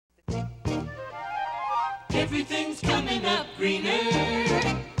Everything's coming up greener.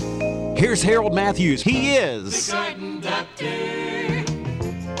 Here's Harold Matthews. He is The Garden Doctor.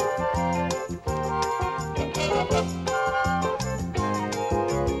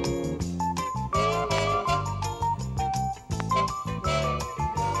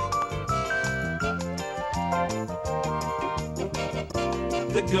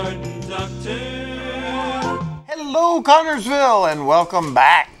 The Garden Doctor. Hello, Connorsville, and welcome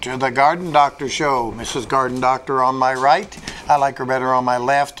back to the Garden Doctor Show. Mrs. Garden Doctor on my right. I like her better on my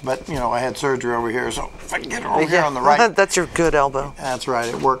left, but, you know, I had surgery over here, so if I can get her over here on the right. That's your good elbow. That's right.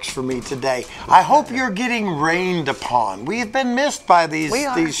 It works for me today. I hope you're getting rained upon. We have been missed by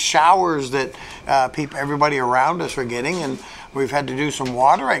these showers that everybody around us are getting, and we've had to do some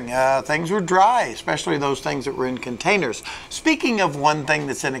watering. Things were dry, especially those things that were in containers. Speaking of one thing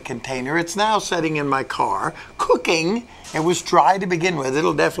that's in a container, it's now sitting in my car, cooking. It was dry to begin with.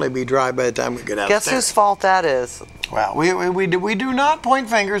 It'll definitely be dry by the time we get out. Guess whose fault that is? Well, we do not point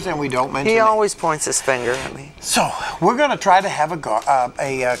fingers, and we don't mention it. He always points his finger at me. So we're going to try to have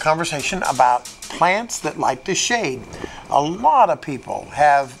a conversation about plants that like the shade. A lot of people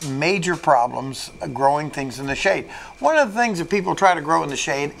have major problems growing things in the shade. One of the things that people try to grow in the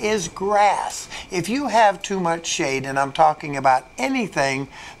shade is grass. If you have too much shade, and I'm talking about anything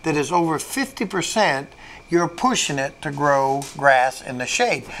that is over 50%, you're pushing it to grow grass in the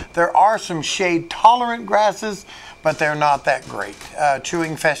shade. There are some shade-tolerant grasses, but they're not that great.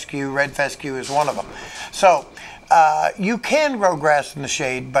 Chewing fescue, red fescue is one of them. So you can grow grass in the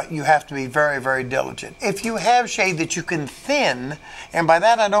shade, but you have to be very, very diligent. If you have shade that you can thin, and by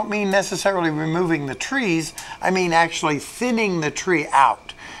that I don't mean necessarily removing the trees, I mean actually thinning the tree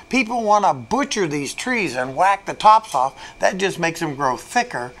out. People want to butcher these trees and whack the tops off. That just makes them grow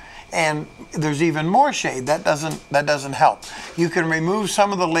thicker. And there's even more shade. That doesn't help. You can remove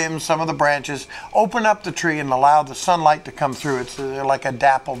some of the limbs, some of the branches, open up the tree and allow the sunlight to come through. It's like a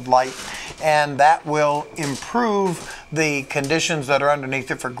dappled light, and that will improve the conditions that are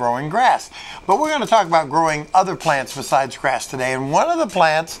underneath it for growing grass. But we're going to talk about growing other plants besides grass today. And one of the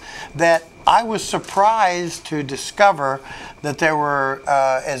plants that I was surprised to discover that there were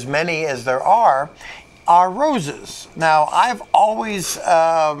as many as there are roses. Now, I've always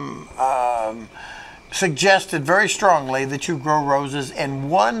suggested very strongly that you grow roses in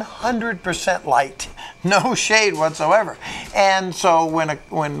 100% light, no shade whatsoever. And so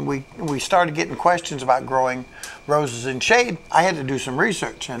when we started getting questions about growing roses in shade, I had to do some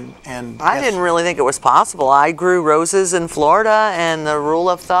research, and I didn't really think it was possible. I grew roses in Florida, and the rule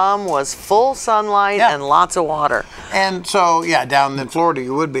of thumb was full sunlight and lots of water. And so, yeah, down in Florida,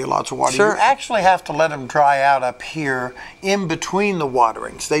 you would be lots of water. Sure. You actually have to let them dry out up here in between the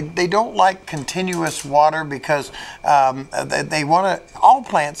waterings. They don't like continuous water because they want to. All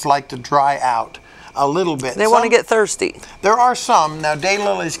plants like to dry out a little bit. They want to get thirsty. There are some. Now,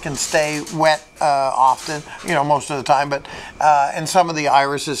 daylilies can stay wet often, you know, most of the time, but and some of the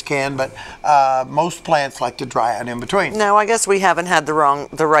irises can, but most plants like to dry out in between. Now, I guess we haven't had the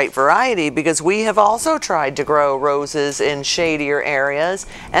right variety, because we have also tried to grow roses in shadier areas,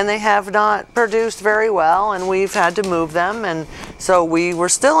 and they have not produced very well, and we've had to move them, and so we were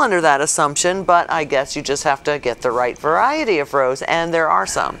still under that assumption, but I guess you just have to get the right variety of rose, and there are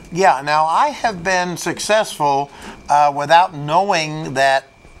some. Yeah, now I have been successful without knowing that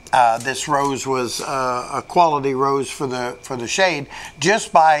this rose was a quality rose for the shade,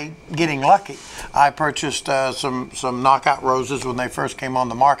 just by getting lucky. I purchased some knockout roses when they first came on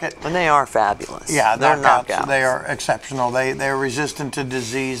the market. And they are fabulous. Yeah, they're knockouts. They are exceptional. They're resistant to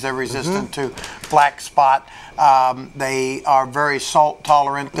disease. They're resistant to black spot. They are very salt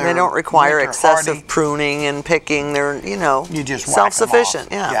tolerant. They don't require excessive pruning and picking. They're, you know, you just self-sufficient.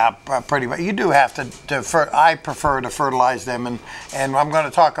 Yeah, pretty much. You do have to I prefer to fertilize them, and I'm going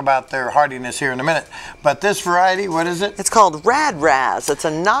to talk about their hardiness here in a minute. But this variety, what is it? It's called Rad Raz. It's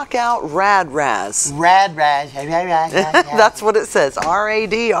a knockout Rad Raz. Rad Raz. That's what it says.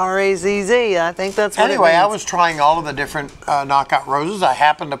 R-A-D-R-A-Z-Z. I think that's what anyway, it means. I was trying all of the different knockout roses. I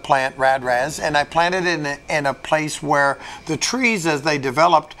happened to plant Rad Raz, and I planted it in a place where the trees, as they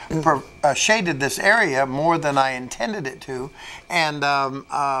developed, shaded this area more than I intended it to, and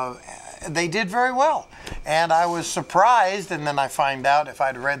they did very well. And I was surprised, and then I find out, if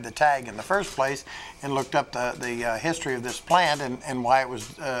I'd read the tag in the first place and looked up the history of this plant and why it was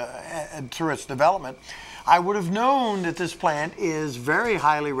through its development, I would have known that this plant is very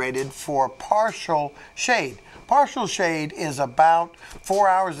highly rated for partial shade. Partial shade is about 4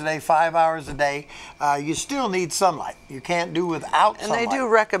 hours a day, 5 hours a day. You still need sunlight. You can't do without sunlight. And they do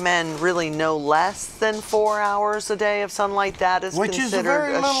recommend really no less than 4 hours a day of sunlight. That is Which is considered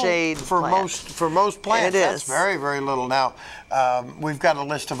very a little shade for plant. most plants. It That's is. very, very little. Now, we've got a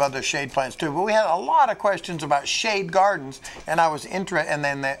list of other shade plants too, but we had a lot of questions about shade gardens, and I was interested, and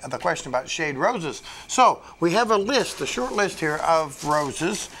then the question about shade roses. So we have a list, a short list here of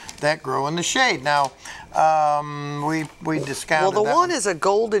roses that grow in the shade. Now, we discounted. Well, the that one is a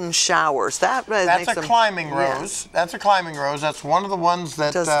golden showers. That's That's a climbing yeah, rose. That's a climbing rose. That's one of the ones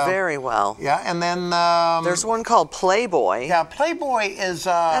that does very well. Yeah, and then There's one called Playboy. yeah, Playboy is.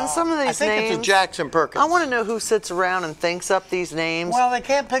 And some of these I think names, it's a Jackson Perkins. I want to know who sits around and thinks up these names. Well, they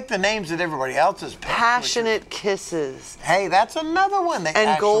can't pick the names that everybody else has picked. Passionate Kisses Hey, that's another one. They and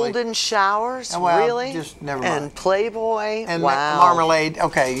actually, Golden Showers. Well, really? just never mind. And Playboy. and wow. Marmalade.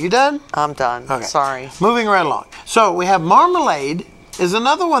 Okay, you done? I'm done. Okay. Sorry. Moving right along. So we have Marmalade is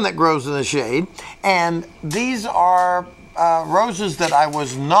another one that grows in the shade, and these are roses that I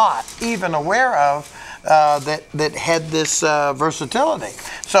was not even aware of that had this versatility.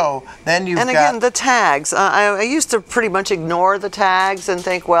 So then you've And again, the tags. I used to pretty much ignore the tags and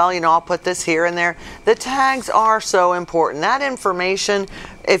think, well, I'll put this here and there. The tags are so important. That information,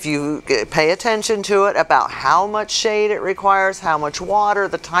 if you pay attention to it about how much shade it requires, how much water,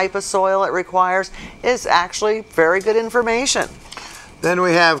 the type of soil it requires, is actually very good information. Then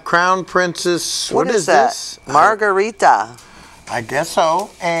we have Crown Princess. What is that? This? Margarita. I guess so.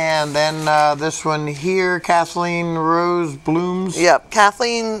 And then this one here, Kathleen Rose Blooms. Yep,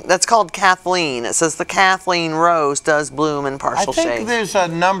 Kathleen, that's called Kathleen. It says the Kathleen Rose does bloom in I partial think shade. there's a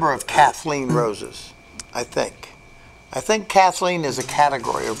number of Kathleen roses. I think Kathleen is a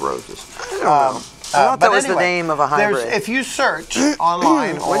category of roses. I thought that was the name of a hybrid. If you search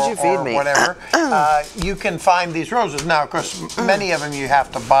online What'd you feed or me? whatever, you can find these roses. Now, of course, many of them you have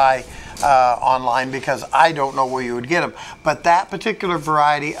to buy online because I don't know where you would get them. But that particular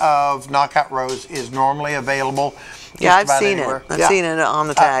variety of knockout rose is normally available. Yeah, I've about seen anywhere. it. I've seen it on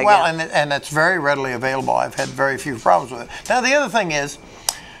the tag. Well, yeah. and it's very readily available. I've had very few problems with it. Now, the other thing is,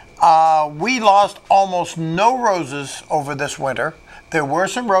 we lost almost no roses over this winter. There were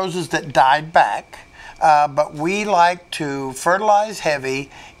some roses that died back, but we like to fertilize heavy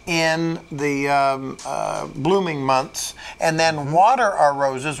in the blooming months and then water our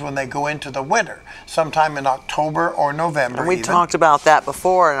roses when they go into the winter, sometime in October or November. And we even. talked about that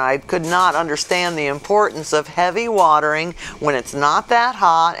before, and I could not understand the importance of heavy watering when it's not that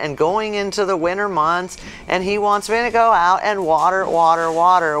hot and going into the winter months, and he wants me to go out and water.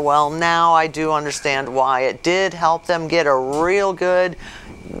 Well, now I do understand why. It did help them get a real good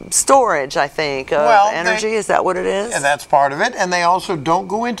storage, I think, of energy. Is that what it is? Yeah, that's part of it. And they also don't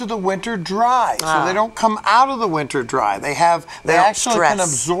go into the winter dry. So they don't come out of the winter dry. They actually can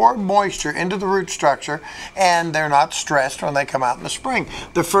absorb moisture into the root structure, and they're not stressed when they come out in the spring.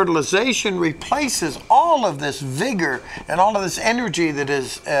 The fertilization replaces all of this vigor and all of this energy that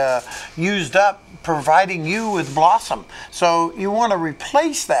is used up providing you with blossom. So you want to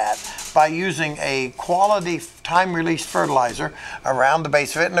replace that by using a quality time-release fertilizer around the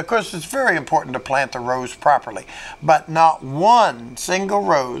base of it. And of course, it's very important to plant the rose properly. But not one single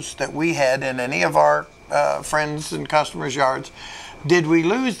rose that we had in any of our friends and customers' yards did we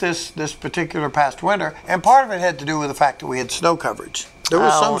lose this particular past winter. And part of it had to do with the fact that we had snow coverage. There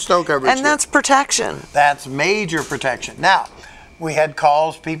was some snow coverage and that's protection. That's major protection. Now, we had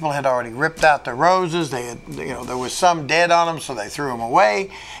calls. People had already ripped out the roses. They had, there was some dead on them, so they threw them away.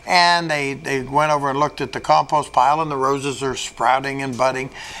 And they went over and looked at the compost pile, and the roses are sprouting and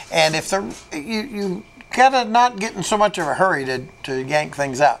budding. And if you gotta not get in so much of a hurry to yank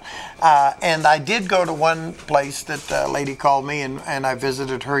things out. And I did go to one place that a lady called me, and I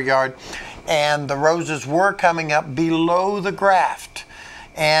visited her yard, and the roses were coming up below the graft.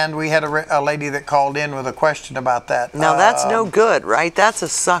 And we had a lady that called in with a question about that. Now that's no good, right? That's a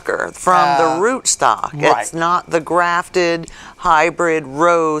sucker from the root stock. Right. It's not the grafted hybrid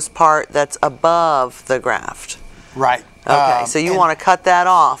rose part that's above the graft. Right. Okay, so you want to cut that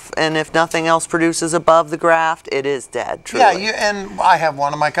off, and if nothing else produces above the graft, it is dead, truly. Yeah, and I have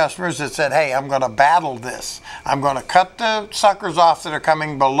one of my customers that said, hey, I'm going to battle this. I'm going to cut the suckers off that are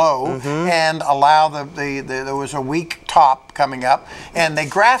coming below and allow there was a week top coming up, and they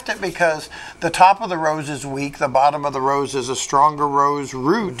graft it because the top of the rose is weak, the bottom of the rose is a stronger rose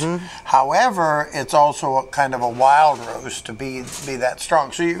root. However, it's also a kind of a wild rose to be that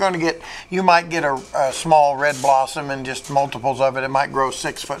strong. So you might get a small red blossom and just multiples of it. It might grow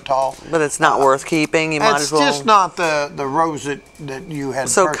 6 foot tall. But it's not worth keeping. You might as well. It's just not the rose that you had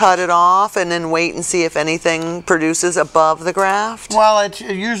So purchased. cut it off and then wait and see if anything produces above the graft? Well,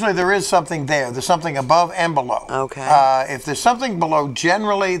 usually there is something there. There's something above and below. Okay. If there's something below,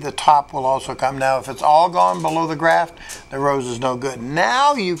 generally the top will also come. Now, if it's all gone below the graft, the rose is no good.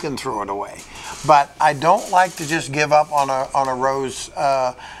 Now you can throw it away. But I don't like to just give up on a rose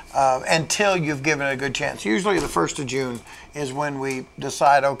until you've given it a good chance. Usually the 1st of June is when we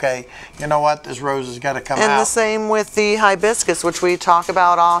decide, okay, you know what, this rose has got to come out. And the same with the hibiscus, which we talk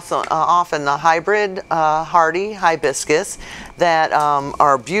about often, the hybrid hardy hibiscus that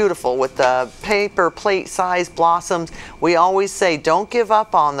are beautiful with the paper plate size blossoms. We always say don't give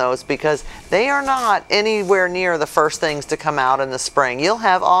up on those because they are not anywhere near the first things to come out in the spring. You'll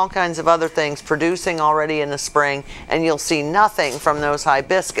have all kinds of other things producing already in the spring and you'll see nothing from those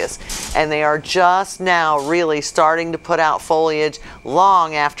hibiscus. And they are just now really starting to put out foliage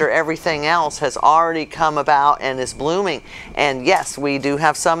long after everything else has already come about and is blooming. And yes, we do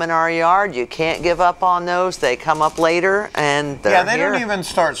have some in our yard. You can't give up on those. They come up later and they're they here. don't even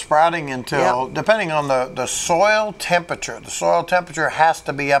start sprouting until, depending on the soil temperature. The soil temperature has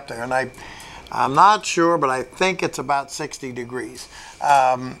to be up there, and I'm not sure, but I think it's about 60 degrees.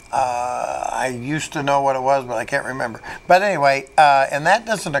 I used to know what it was, but I can't remember. But anyway, and that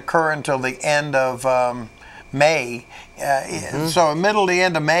doesn't occur until the end of May. So middle to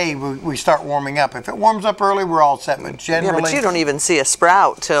end of May, we start warming up. If it warms up early, we're all set. But generally, yeah, but you don't even see a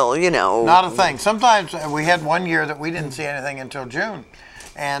sprout till, not a thing. Sometimes we had one year that we didn't see anything until June.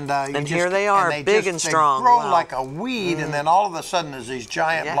 And here they are, big and strong. They grow Wow. like a weed, and then all of a sudden there's these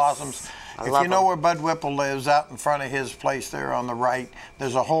giant blossoms. If you know where Bud Whipple lives, out in front of his place there on the right,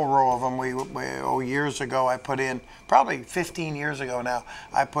 there's a whole row of them. Years ago I put in, probably 15 years ago now,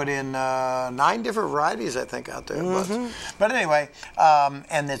 I put in 9 different varieties, I think, out there. But anyway,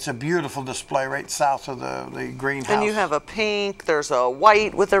 and it's a beautiful display right south of the greenhouse. And you have a pink, there's a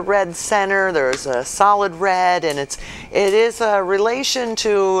white with a red center, there's a solid red, and it is a relation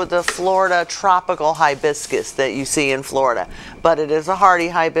to the Florida tropical hibiscus that you see in Florida. But it is a hardy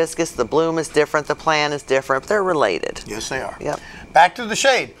hibiscus. The bloom is different, the plant is different. They're related. Yes, they are. Yep. Back to the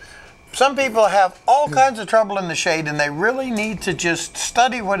shade. Some people have all kinds of trouble in the shade, and they really need to just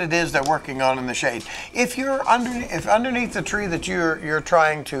study what it is they're working on in the shade. If underneath the tree that you're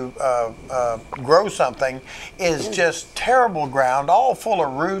trying to grow something is just terrible ground, all full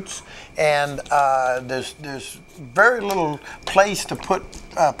of roots, and there's very little place to put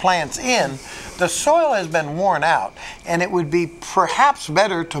plants in, the soil has been worn out, and it would be perhaps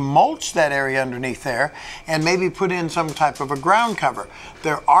better to mulch that area underneath there and maybe put in some type of a ground cover.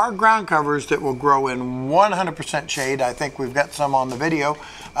 There are ground covers that will grow in 100% shade. I think we've got some on the video.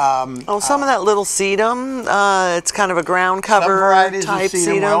 Some of that little sedum, it's kind of a ground cover some varieties type of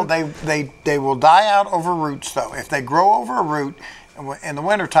sedum. Well, they will die out over roots, though. If they grow over a root in the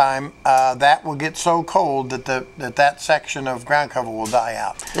wintertime, that will get so cold that that section of ground cover will die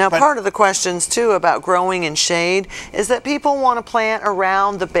out. Now, part of the questions, too, about growing in shade is that people want to plant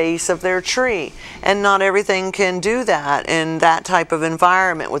around the base of their tree, and not everything can do that in that type of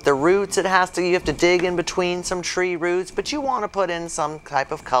environment. With the roots, you have to dig in between some tree roots, but you want to put in some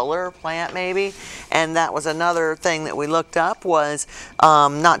type of color plant, maybe. And that was another thing that we looked up was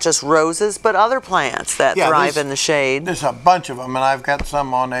not just roses, but other plants that thrive in the shade. There's a bunch of them, and I've got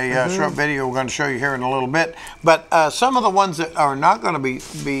some on a short video we're going to show you here in a little bit. But some of the ones that are not going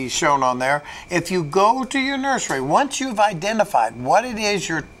to be shown on there, if you go to your nursery, once you've identified what it is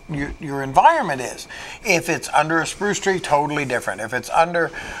your environment is, if it's under a spruce tree, totally different. If it's under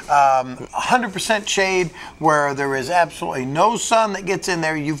 100% shade where there is absolutely no sun that gets in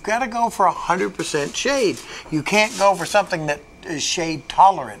there, you've got to go for 100% shade. You can't go for something that is shade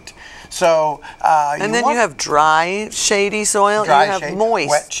tolerant. So, and then you have dry, shady soil. Dry you have shade, moist,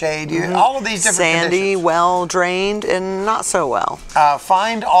 wet shade. All of these different sandy, conditions. well drained, and not so well.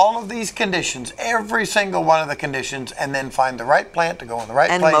 Find all of these conditions, every single one of the conditions, and then find the right plant to go in the right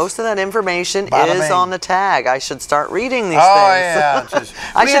place. And most of that information Bada is bing. on the tag. I should start reading these things. Yeah.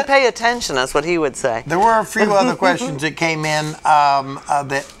 I should pay attention. That's what he would say. There were a few other questions that came in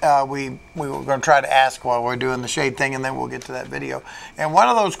that we were going to try to ask while we're doing the shade thing, and then we'll get to that video. And one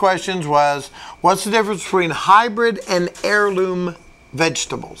of those questions was, what's the difference between hybrid and heirloom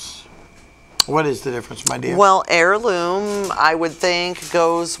vegetables? What is the difference, my dear? Well, heirloom, I would think,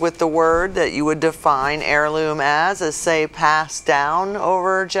 goes with the word that you would define heirloom as say, passed down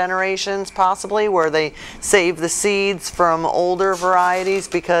over generations, possibly, where they save the seeds from older varieties,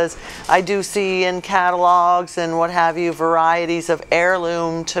 because I do see in catalogs and what have you, varieties of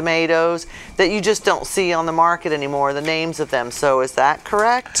heirloom tomatoes that you just don't see on the market anymore, the names of them. So is that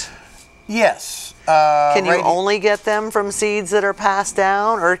correct? Yes. Can you only get them from seeds that are passed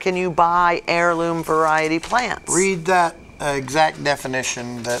down, or can you buy heirloom variety plants? Read that exact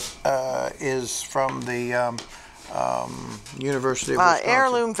definition that is from the University of Wisconsin.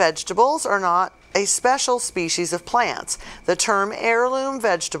 Heirloom vegetables are not a special species of plants. The term heirloom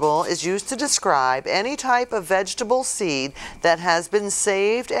vegetable is used to describe any type of vegetable seed that has been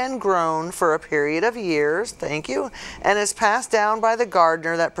saved and grown for a period of years, thank you, and is passed down by the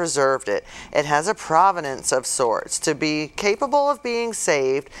gardener that preserved it. It has a provenance of sorts. To be capable of being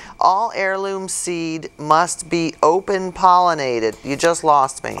saved, all heirloom seed must be open pollinated. You just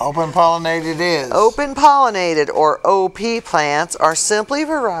lost me. Open pollinated is. Open pollinated, or OP plants, are simply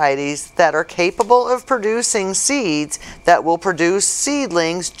varieties that are capable of producing seeds that will produce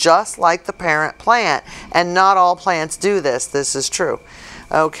seedlings just like the parent plant. And not all plants do this. This is true.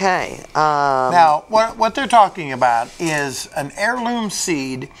 Okay. Now, what they're talking about is an heirloom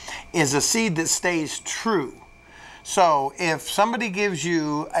seed is a seed that stays true. So if somebody gives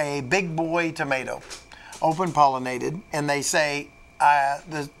you a big boy tomato, open pollinated, and they say,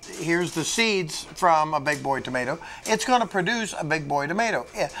 here's the seeds from a big boy tomato, it's going to produce a big boy tomato.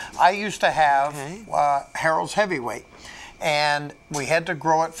 I used to have Harold's Heavyweight, and we had to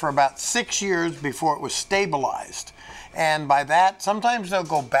grow it for about 6 years before it was stabilized. And by that, sometimes they'll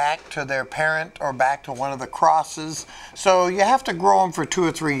go back to their parent or back to one of the crosses. So you have to grow them for 2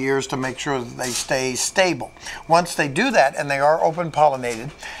 or 3 years to make sure that they stay stable. Once they do that and they are open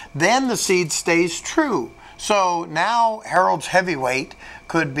pollinated, then the seed stays true. So now Harold's Heavyweight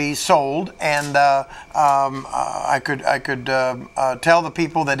could be sold, and I could tell the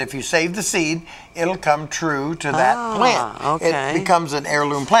people that if you save the seed, it'll come true to that plant. Okay. It becomes an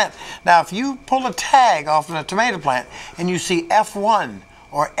heirloom plant. Now, if you pull a tag off of a tomato plant and you see F1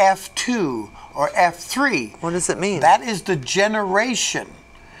 or F2 or F3, what does it mean? That is the generation.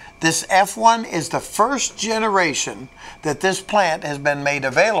 This F1 is the first generation that this plant has been made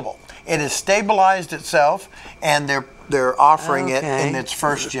available. It has stabilized itself, and they're offering it in its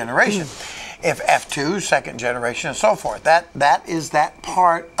first generation. If F2, second generation, and so forth. That is that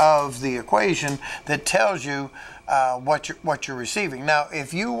part of the equation that tells you what you're receiving. Now,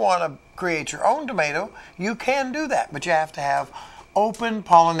 if you want to create your own tomato, you can do that, but you have to have open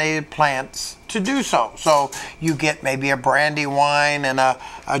pollinated plants to do so. So you get maybe a Brandywine and a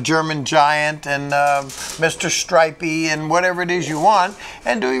German Giant and Mr. Stripey and whatever it is you want,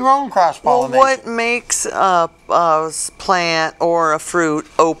 and do your own cross-pollination. Well, what makes a plant or a fruit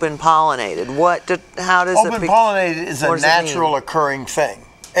open pollinated? How does open pollinated is a natural occurring thing.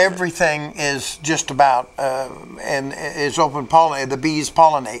 Everything is just about and is open pollinated. The bees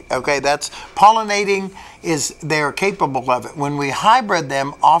pollinate. Okay, that's pollinating. They're capable of it. When we hybrid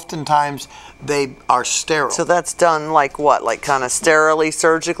them, oftentimes they are sterile. So that's done like what? Like kind of sterilely,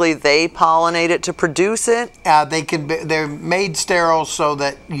 surgically? They pollinate it to produce it? They're made sterile so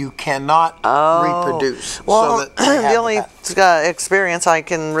that you cannot reproduce. Well, so that the only experience I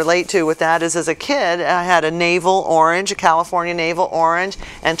can relate to with that is as a kid, I had a navel orange, a California navel orange,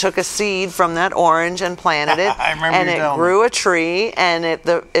 and took a seed from that orange and planted it. I remember and it grew a tree, and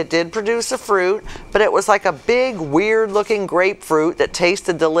it did produce a fruit, but it was like a big, weird-looking grapefruit that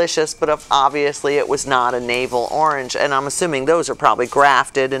tasted delicious, but obviously it was not a navel orange. And I'm assuming those are probably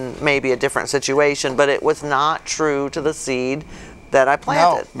grafted and maybe a different situation, but it was not true to the seed that I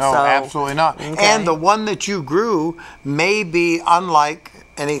planted. No, absolutely not. Okay. And the one that you grew may be unlike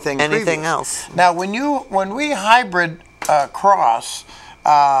anything else. Now, when we hybrid cross,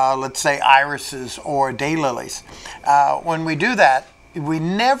 let's say irises or daylilies, when we do that, we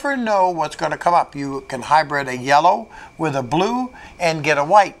never know what's going to come up. You can hybrid a yellow with a blue and get a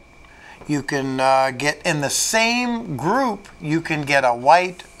white. You can get in the same group, you can get a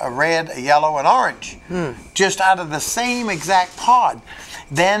white, a red, a yellow, and orange, just out of the same exact pod.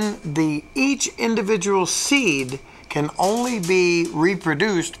 Then each individual seed can only be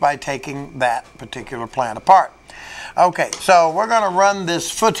reproduced by taking that particular plant apart. Okay, so we're going to run this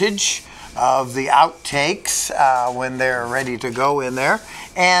footage of the outtakes when they're ready to go in there.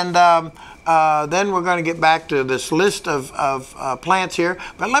 And then we're going to get back to this list of plants here.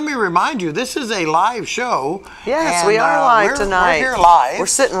 But let me remind you, this is a live show. Yes, and, we are live tonight. We're here live. We're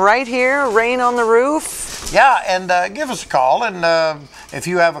sitting right here, rain on the roof. Yeah, and give us a call. And if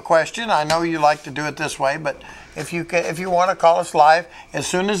you have a question, I know you like to do it this way, but if you want to call us live, as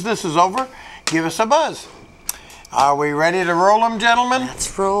soon as this is over, give us a buzz. Are we ready to roll them, gentlemen?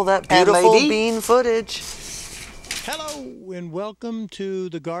 Let's roll that beautiful bean footage. Hello and welcome to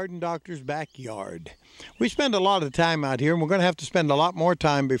the Garden Doctor's backyard. We spend a lot of time out here, and we're going to have to spend a lot more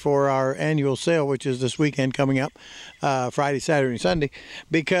time before our annual sale, which is this weekend coming up, Friday, Saturday, and Sunday,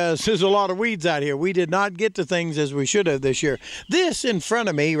 because there's a lot of weeds out here. We did not get to things as we should have this year. This in front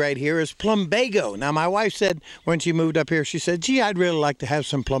of me right here is plumbago. Now, my wife said when she moved up here, she said, gee, I'd really like to have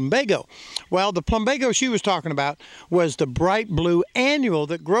some plumbago. Well, the plumbago she was talking about was the bright blue annual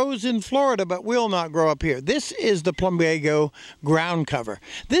that grows in Florida but will not grow up here. This is the plumbago ground cover.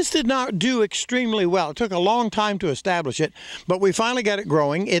 This did not do extremely well. It took a long time to establish it, but we finally got it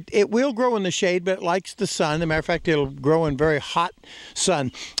growing. It will grow in the shade, but it likes the sun. As a matter of fact, it'll grow in very hot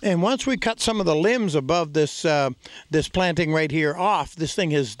sun. And once we cut some of the limbs above this this planting right here off, this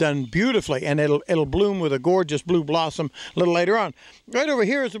thing has done beautifully, and it'll bloom with a gorgeous blue blossom a little later on. Right over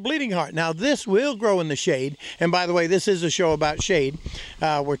here is a bleeding heart. Now this will grow in the shade, and by the way, this is a show about shade.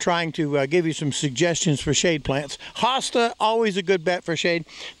 We're trying to give you some suggestions for shade plants. Hosta, always a good bet for shade.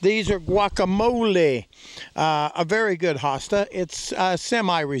 These are guacamole. A very good hosta. It's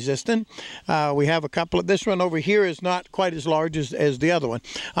semi-resistant. We have a couple of, this one over here is not quite as large as the other one.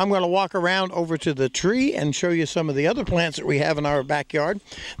 I'm going to walk around over to the tree and show you some of the other plants that we have in our backyard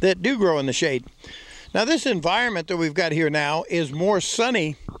that do grow in the shade. Now this environment that we've got here now is more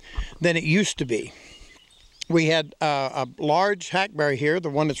sunny than it used to be. We had a large hackberry here, the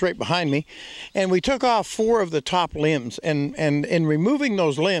one that's right behind me, and we took off 4 of the top limbs, and in removing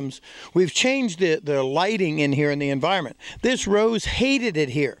those limbs, we've changed the lighting in here in the environment. This rose hated it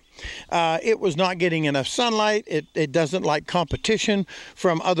here. It was not getting enough sunlight. It doesn't like competition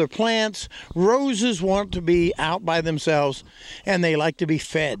from other plants. Roses want to be out by themselves, and they like to be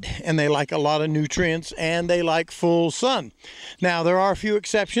fed, and they like a lot of nutrients, and they like full sun. Now, there are a few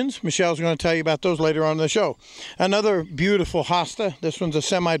exceptions. Michelle's going to tell you about those later on in the show. Another beautiful hosta. This one's a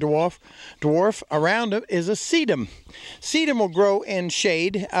semi-dwarf. Around it is a sedum. Sedum will grow in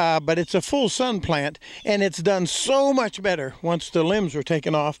shade, but it's a full sun plant, and it's done so much better once the limbs were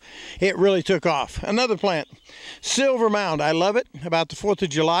taken off. It really took off. Another plant, silver mound. I love it. About the 4th of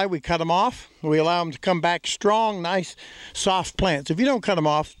July, we cut them off. We allow them to come back strong, nice, soft plants. If you don't cut them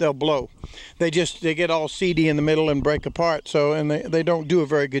off, they'll blow. They get all seedy in the middle and break apart, and they don't do a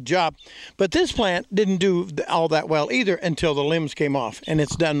very good job. But this plant didn't do all that well either until the limbs came off, and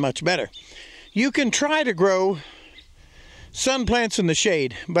it's done much better. You can try to grow sun plants in the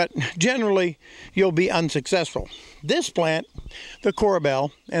shade, but generally you'll be unsuccessful. This plant, the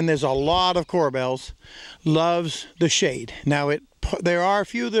corbel, and there's a lot of corbels, loves the shade. Now there are a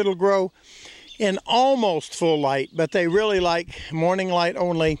few that'll grow in almost full light, but they really like morning light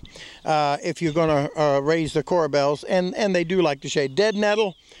only if you're going to raise the corbels, and they do like the shade. Dead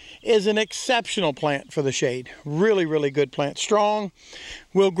nettle is an exceptional plant for the shade. Really, really good plant. Strong,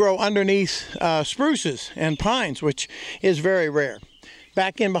 will grow underneath spruces and pines, which is very rare.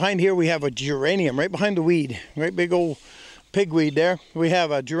 Back in behind here we have a geranium, right behind the weed. Right big old pigweed there. We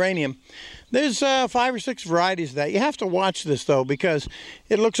have a geranium. There's 5 or 6 varieties of that. You have to watch this though, because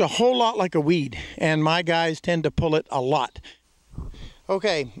it looks a whole lot like a weed, and my guys tend to pull it a lot.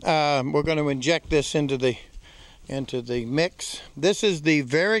 Okay, we're going to inject this into the mix. This is the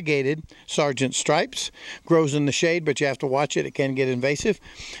variegated Sargent Stripes. Grows in the shade, but you have to watch it. It can get invasive.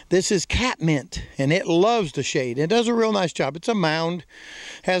 This is catmint, and it loves the shade. It does a real nice job. It's a mound,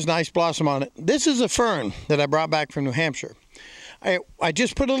 has nice blossom on it. This is a fern that I brought back from New Hampshire. I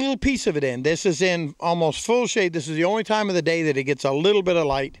just put a little piece of it in. This is in almost full shade. This is the only time of the day that it gets a little bit of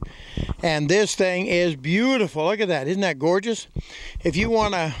light. And this thing is beautiful. Look at that. Isn't that gorgeous? If you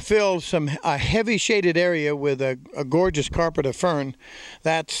want to fill a heavy shaded area with a gorgeous carpet of fern,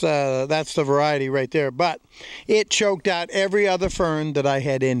 that's the variety right there. But it choked out every other fern that I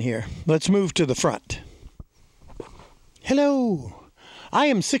had in here. Let's move to the front. Hello. I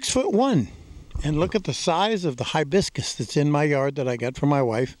am 6'1". And look at the size of the hibiscus that's in my yard that I got from my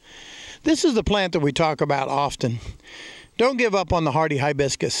wife. This is the plant that we talk about often. Don't give up on the hardy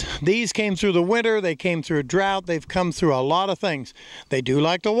hibiscus. These came through the winter, they came through a drought, they've come through a lot of things. They do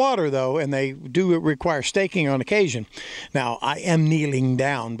like the water though, and they do require staking on occasion. Now, I am kneeling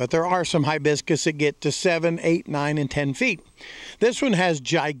down, but there are some hibiscus that get to 7, 8, 9, and 10 feet. This one has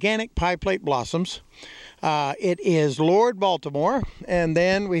gigantic pie plate blossoms. It is Lord Baltimore, and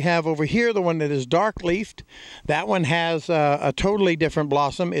then we have over here the one that is dark leafed. That one has a totally different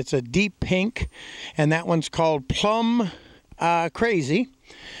blossom. It's a deep pink, and that one's called Plum Crazy.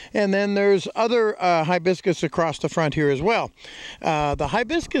 And then there's other hibiscus across the front here as well. The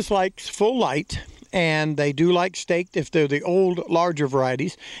hibiscus likes full light, and they do like staked if they're the old, larger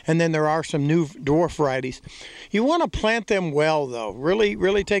varieties. And then there are some new dwarf varieties. You want to plant them well, though.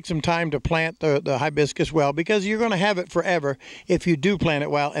 Really take some time to plant the hibiscus well, because you're going to have it forever if you do plant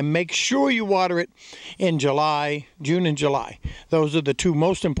it well. And make sure you water it in July, June and July. Those are the two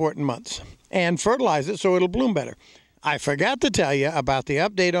most important months. And fertilize it so it'll bloom better. I forgot to tell you about the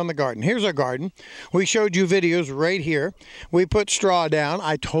update on the garden. Here's our garden. We showed you videos right here. We put straw down.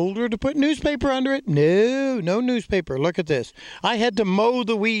 I told her to put newspaper under it. No newspaper. Look at this. I had to mow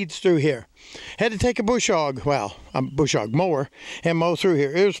the weeds through here. Had to take a bush hog, well, a bush hog mower, and mow through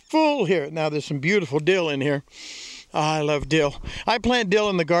here. It was full here. Now there's some beautiful dill in here. Oh, I love dill. I plant dill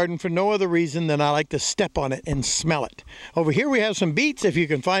in the garden for no other reason than I like to step on it and smell it. Over here we have some beets, if you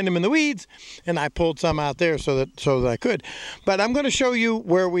can find them in the weeds, and I pulled some out there so that I could. But I'm going to show you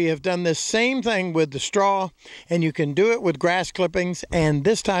where we have done this same thing with the straw, and you can do it with grass clippings, and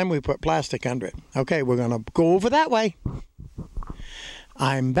this time we put plastic under it. Okay, we're going to go over that way.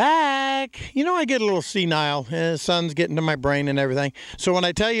 I'm back. You know, I get a little senile. The sun's getting to my brain and everything. So when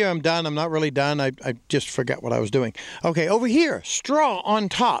I tell you I'm done, I'm not really done. I just forgot what I was doing. Okay, over here, straw on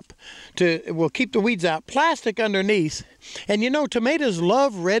top. We'll keep the weeds out. Plastic underneath. And you know, tomatoes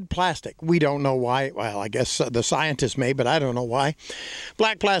love red plastic. We don't know why. Well, I guess the scientists may, but I don't know why.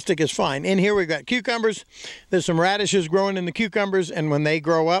 Black plastic is fine. In here we've got cucumbers. There's some radishes growing in the cucumbers, and when they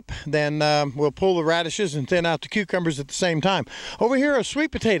grow up, then we'll pull the radishes and thin out the cucumbers at the same time. Over here are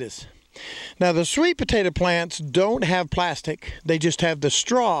sweet potatoes. Now the sweet potato plants don't have plastic. They just have the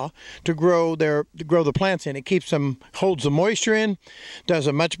straw to grow the plants in. It keeps them, holds the moisture in, does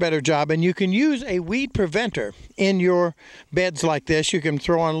a much better job. And you can use a weed preventer in your beds like this. You can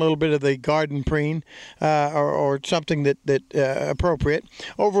throw on a little bit of the garden preen or something that appropriate.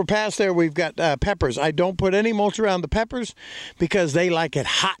 Over past there we've got peppers. I don't put any mulch around the peppers because they like it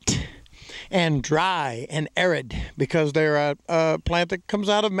hot and dry and arid, because they're a plant that comes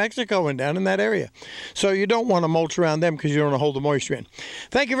out of Mexico and down in that area. So you don't want to mulch around them because you don't want to hold the moisture in.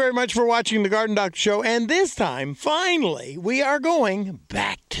 Thank you very much for watching the Garden Doctor Show. And this time, finally, we are going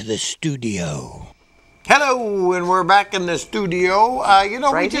back to the studio. Hello, and we're back in the studio. You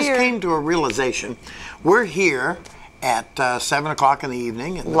know, Right we just here. came to a realization. We're here at 7 o'clock in the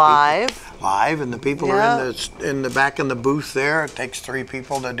evening. And Live. And the people Yeah. are in the back in the booth there. It takes 3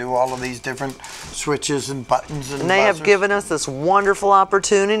 people to do all of these different switches and buttons and And they have buzzers. given us this wonderful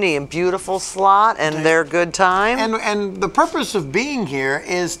opportunity and beautiful slot and their good time. And the purpose of being here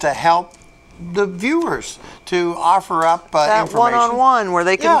is to help the viewers, to offer up that information. one-on-one where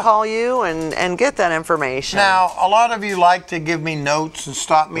they can Yeah. call you and get that information. Now, a lot of you like to give me notes and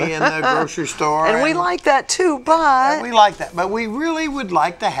stop me in the grocery store. and we like that too, but We like that, but we really would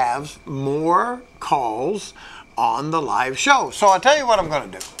like to have more calls on the live show. So I'll tell you what I'm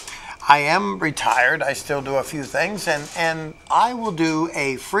going to do. I am retired. I still do a few things, and I will do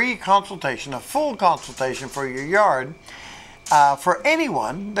a free consultation, a full consultation for your yard, for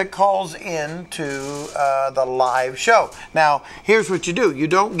anyone that calls in to the live show. Now, here's what you do. You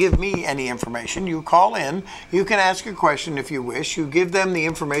don't give me any information. You call in. You can ask a question if you wish. You give them the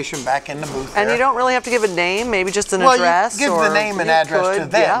information back in the booth and there. you don't really have to give a name, maybe just an Well, address. you give or the name and you address to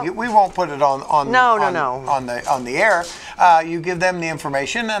could, them. yeah. We won't put it on No. on the air. You give them the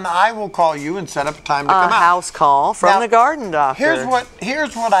information, and I will call you and set up a time to A come out. house call from Now, the Garden Doctor.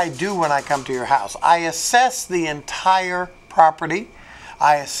 Here's what I do when I come to your house. I assess the entire property.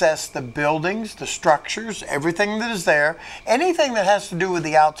 I assess the buildings, the structures, everything that is there, anything that has to do with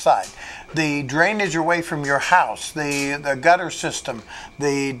the outside, the drainage away from your house, the gutter system,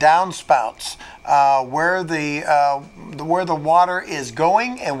 the downspouts, where the water is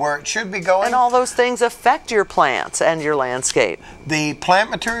going and where it should be going. And all those things affect your plants and your landscape. The plant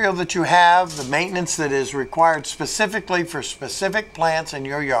material that you have, the maintenance that is required specifically for specific plants in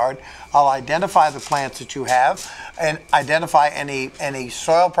your yard. I'll identify the plants that you have and identify any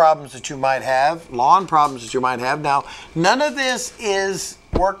soil problems that you might have, lawn problems that you might have. Now, none of this is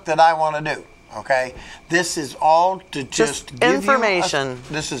work that I want to do. Okay, this is all to just give information.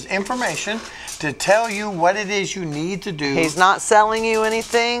 This is information to tell you what it is you need to do. He's not selling you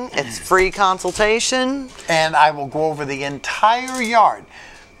anything. It's free consultation. And I will go over the entire yard.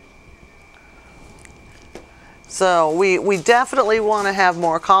 So we definitely want to have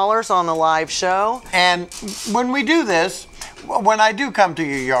more callers on the live show. And when we do this, when I do come to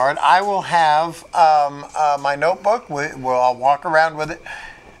your yard, I will have my notebook. I'll walk around with it.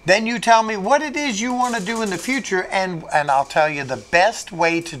 Then you tell me what it is you want to do in the future, and I'll tell you the best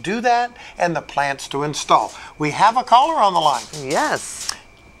way to do that and the plants to install. We have a caller on the line. Yes.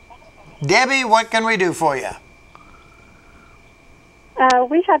 Debbie, what can we do for you?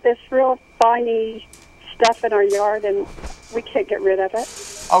 We have this real viney stuff in our yard, and we can't get rid of it.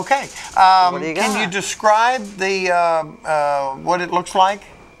 Okay. What do you got? Can you describe the what it looks like?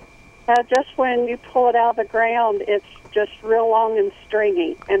 Just when you pull it out of the ground, it's just real long and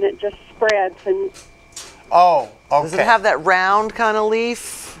stringy, and it just spreads. And Oh, okay. Does it have that round kind of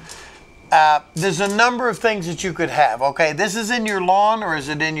leaf? There's a number of things that you could have. Okay, this is in your lawn, or is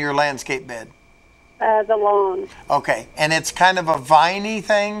it in your landscape bed? the lawn. Okay, and it's kind of a viney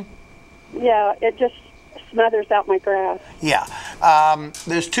thing? Yeah, it just smothers out my grass. Yeah.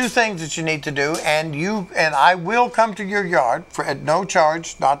 There's two things that you need to do, and I will come to your yard at no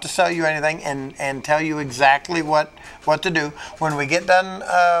charge, not to sell you anything, and tell you exactly what to do. When we get done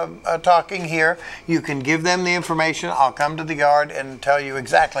talking here, you can give them the information. I'll come to the yard and tell you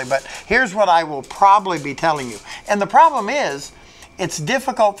exactly. But here's what I will probably be telling you. And the problem is, it's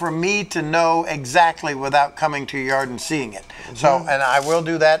difficult for me to know exactly without coming to your yard and seeing it. Mm-hmm. So, and I will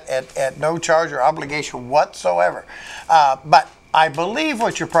do that at no charge or obligation whatsoever. But I believe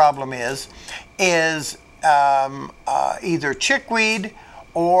what your problem is either chickweed,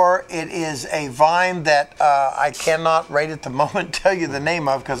 or it is a vine that I cannot right at the moment tell you the name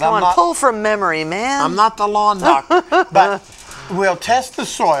of, because I'm not. Pull from memory, man. I'm not the lawn doctor, but we'll test the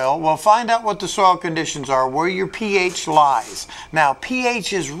soil. We'll find out what the soil conditions are, where your pH lies. Now,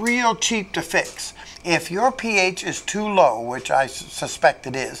 pH is real cheap to fix. If your pH is too low, which I suspect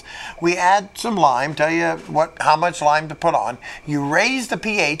it is, we add some lime, tell you how much lime to put on. You raise the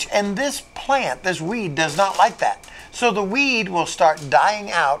pH, and this plant, this weed, does not like that. So the weed will start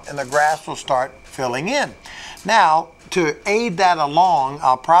dying out, and the grass will start filling in. Now, to aid that along,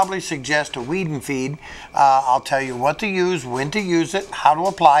 I'll probably suggest a weed and feed. I'll tell you what to use, when to use it, how to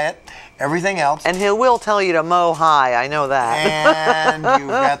apply it, everything else. And he will tell you to mow high, I know that. And you've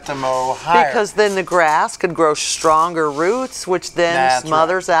got to mow higher. Because then the grass could grow stronger roots, which then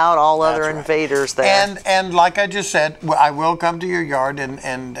smothers out all other invaders there. And like I just said, I will come to your yard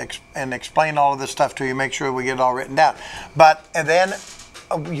and explain all of this stuff to you, make sure we get it all written down. But then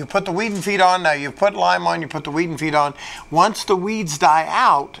you put the weed and feed on. Now you've put lime on, you put the weed and feed on. Once the weeds die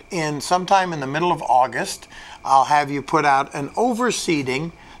out, sometime in the middle of August, I'll have you put out an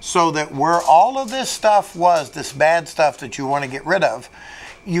overseeding, so that where all of this stuff was, this bad stuff that you want to get rid of,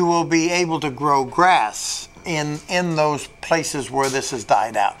 you will be able to grow grass in those places where this has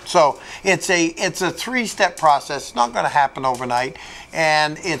died out. So it's a 3-step process. It's not going to happen overnight,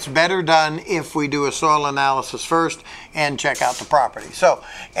 and it's better done if we do a soil analysis first and check out the property. So,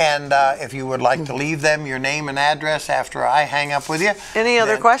 and if you would like to leave them your name and address after I hang up with you. Any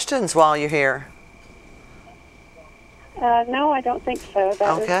other questions while you're here? No, I don't think so.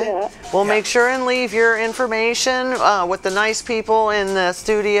 That was it. Well, make sure and leave your information with the nice people in the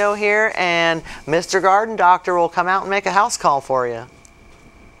studio here, and Mr. Garden Doctor will come out and make a house call for you.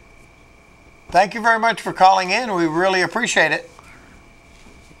 Thank you very much for calling in. We really appreciate it.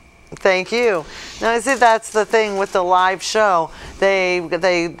 Thank you. Now, see, that's the thing with the live show.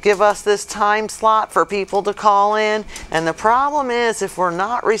 They give us this time slot for people to call in, and the problem is if we're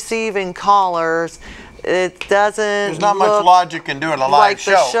not receiving callers, it doesn't. There's not much logic in doing a live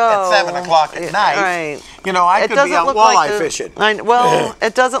show at 7 o'clock at night. Right. You know, I could be out walleye fishing. Well,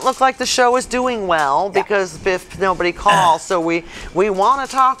 it doesn't look like the show is doing well because if nobody calls. So we want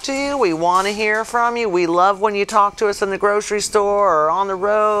to talk to you. We want to hear from you. We love when you talk to us in the grocery store or on the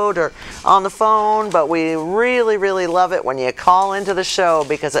road or on the phone. But we really, really love it when you call into the show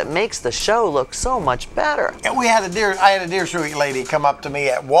because it makes the show look so much better. And I had a Deer Street lady come up to me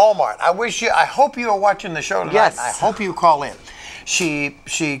at Walmart. I hope you are watching the show tonight. Yes. I hope you call in. She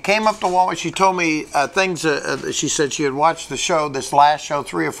came up to Walmart. She told me things. She said she had watched the show, this last show,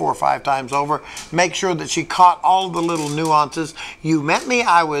 3 or 4 or 5 times over. Make sure that she caught all the little nuances. You met me.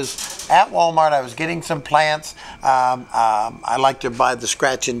 I was at Walmart. I was getting some plants. I like to buy the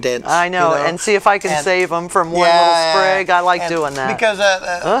scratch and dents. I know, and see if I can save them from one little sprig. I like doing that. Because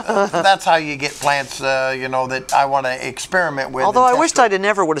that's how you get plants, that I want to experiment with. Although I wished I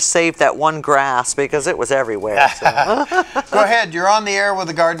never would have saved that one grass because it was everywhere. So. Go ahead. You're on the air with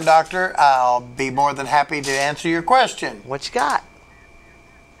the Garden Doctor. I'll be more than happy to answer your question. What you got?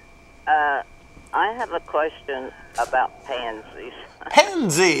 I have a question about pansies.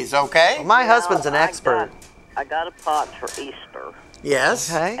 Pansies, okay. Well, my husband's an expert. I got a pot for Easter. Yes.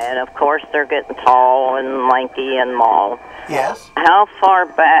 Okay. And of course they're getting tall and lanky and long. Yes. How far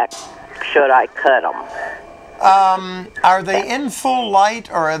back should I cut them? Are they in full light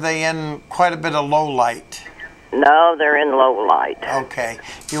or are they in quite a bit of low light? No, they're in low light. Okay.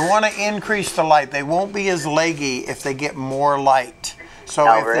 You want to increase the light. They won't be as leggy if they get more light. So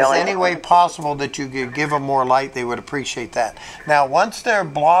if there's any way possible that you could give them more light, they would appreciate that. Now, once their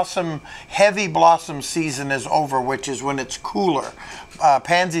heavy blossom season is over, which is when it's cooler,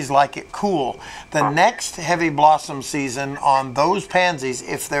 pansies like it cool. The next heavy blossom season on those pansies,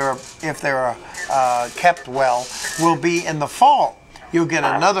 if they're kept well, will be in the fall. You'll get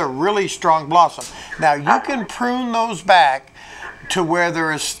another really strong blossom. Now, you can prune those back to where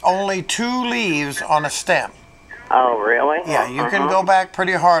there is only 2 leaves on a stem. Oh, really? Yeah, you can go back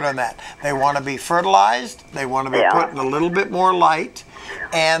pretty hard on that. They want to be fertilized. They want to be put in a little bit more light.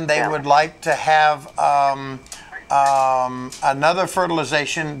 And they would like to have another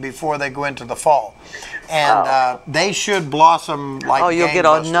fertilization before they go into the fall. And they should blossom like you'll get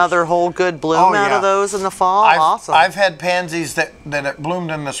gangbusters. another whole good bloom out of those in the fall? Awesome. I've had pansies that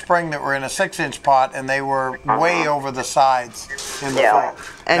bloomed in the spring that were in a 6-inch pot, and they were way over the sides in the fall.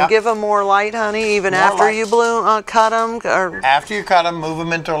 And give them more light, honey, even after you cut them? After you cut them, move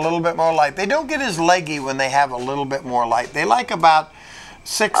them into a little bit more light. They don't get as leggy when they have a little bit more light. They like about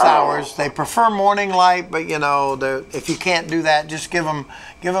 6 hours. They prefer morning light, but if you can't do that, just give them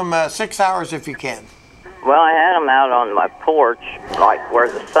 6 hours if you can. Well, I had them out on my porch, like where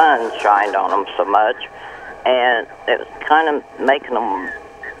the sun shined on them so much, and it was kind of making them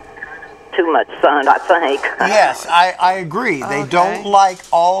too much sun, I think. Yes, I agree. They don't like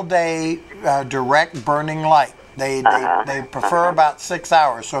all day direct burning light. They prefer about 6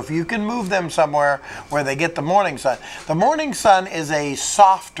 hours. So if you can move them somewhere where they get the morning sun. The morning sun is a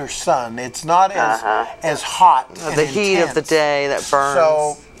softer sun. It's not as hot. The heat of the day that burns.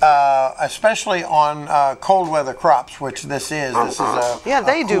 So especially on cold weather crops, which this is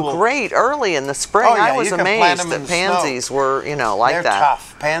they do great early in the spring. I was amazed that pansies were like they're that.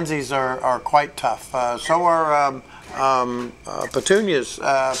 Tough. Pansies are quite tough. So are petunias.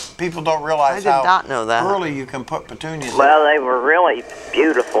 People don't realize how early you can put petunias. Well, they were really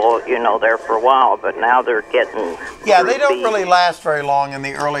beautiful, there for a while, but now they're getting they don't really last very long in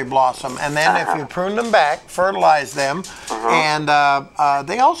the early blossom. And then if you prune them back, fertilize them, and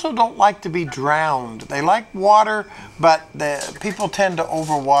they also don't like to be drowned. They like water, but people tend to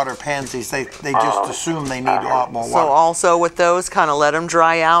overwater pansies. They just assume they need a lot more water. So also with those, kind of let them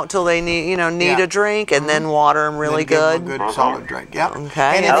dry out till they need a drink, and then water them really good. Give them a good solid drink. Yep.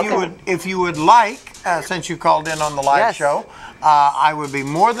 Okay. And if you would like, since you called in on the live show, I would be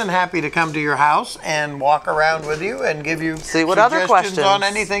more than happy to come to your house and walk around with you and give you suggestions on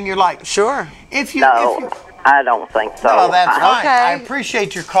anything you like. Sure. I don't think so. No, that's fine. Okay. I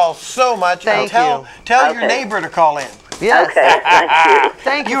appreciate your call so much. Thank you. Tell your neighbor to call in. Yes. Okay, thank you.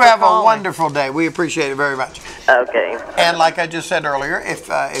 Thank you. You have a wonderful day. We appreciate it very much. Okay. And like I just said earlier,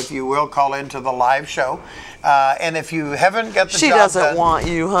 if you will call into the live show, and if you haven't got the job she doesn't done, want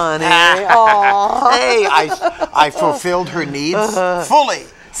you, honey. Hey, I fulfilled her needs fully.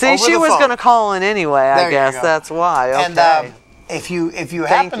 See, she was going to call in anyway. I guess that's why. Okay. And if you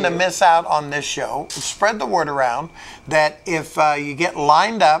happen to miss out on this show, spread the word around that if you get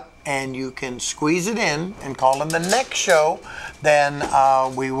lined up and you can squeeze it in and call in the next show, then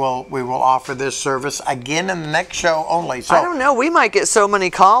we will offer this service again in the next show only. So I don't know. We might get so many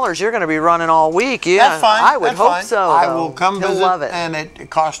callers. You're going to be running all week. Yeah, that's fine. I would hope so. I will come visit, love it. and it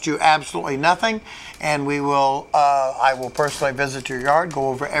costs you absolutely nothing. And we will. I will personally visit your yard, go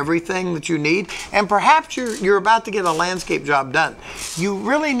over everything that you need, and perhaps you're about to get a landscape job done. You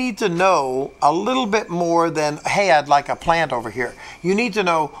really need to know a little bit more than, hey, I'd like a plant over here. You need to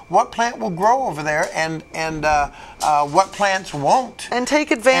know what plant will grow over there, and what plants won't. And take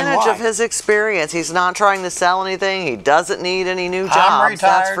advantage of his experience. He's not trying to sell anything. He doesn't need any new jobs. I'm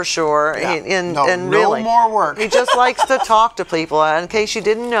retired. That's for sure. Yeah. No more work. He just likes to talk to people. In case you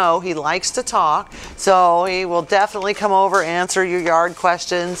didn't know, he likes to talk. So he will definitely come over, answer your yard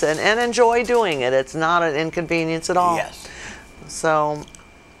questions, and enjoy doing it. It's not an inconvenience at all. Yes. So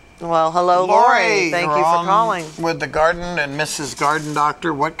Well, hello, Lori. Thank you for calling. With the Garden and Mrs. Garden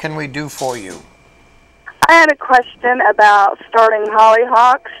Doctor, what can we do for you? I had a question about starting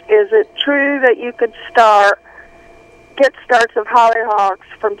hollyhocks. Is it true that you could get starts of hollyhocks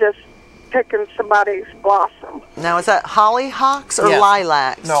from just picking somebody's blossom? Now, is that hollyhocks or Yes.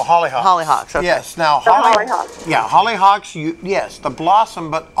 lilacs? No, hollyhocks. Hollyhocks, okay. Yes, now The hollyhocks. Yeah, hollyhocks, yes, the blossom,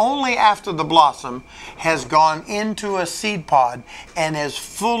 but only after the blossom has gone into a seed pod and is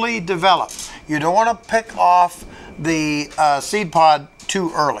fully developed. You don't want to pick off the seed pod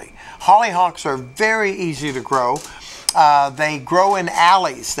too early. Hollyhocks are very easy to grow. They grow in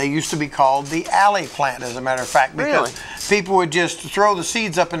alleys. They used to be called the alley plant, as a matter of fact, because people would just throw the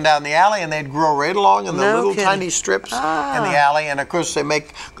seeds up and down the alley and they'd grow right along in the little tiny strips in the alley. And of course, they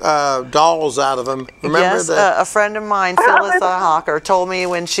make dolls out of them. Remember yes, a friend of mine, Phyllis Hawker, told me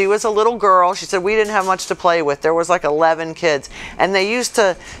when she was a little girl, she said we didn't have much to play with. There was like 11 kids, and they used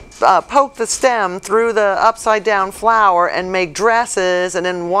to poke the stem through the upside down flower and make dresses, and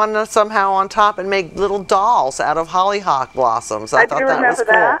then one somehow on top and make little dolls out of hollyhock blossoms. I thought do that was remember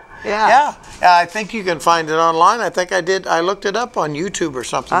cool. that. Yeah. Yeah, I think you can find it online. I think I did. I looked it up on YouTube or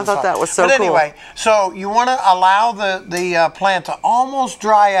something. I thought that was so cool. cool. But anyway, so you want to allow the plant to almost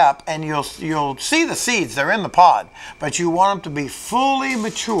dry up, and you'll see the seeds. They're in the pod, but you want them to be fully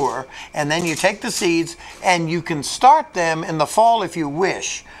mature, and then you take the seeds and you can start them in the fall if you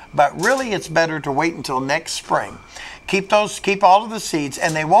wish. But really, it's better to wait until next spring. Keep all of the seeds,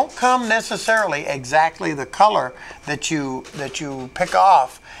 and they won't come necessarily exactly the color that you pick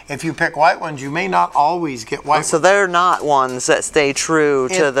off. If you pick white ones, you may not always get white. So they're not ones that stay true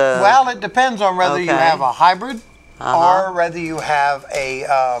to the. Well, it depends on whether you have a hybrid or whether you have a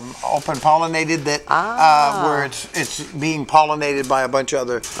open pollinated that where it's being pollinated by a bunch of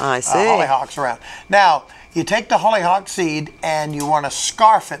other hollyhocks around. Now, you take the hollyhock seed and you want to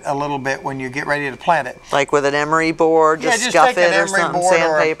scarf it a little bit when you get ready to plant it. Like with an emery board, just scuff take an it or emery something, board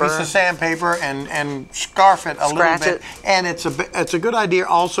sandpaper. or a piece of sandpaper and scarf it a little bit. And it's a good idea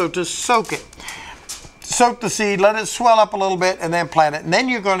also to soak it. Soak the seed, let it swell up a little bit, and then plant it. And then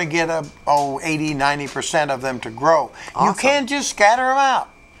you're going to get 80-90% of them to grow. Awesome. You can't just scatter them out.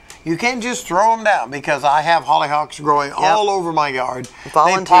 You can't just throw them down, because I have hollyhocks growing all over my yard.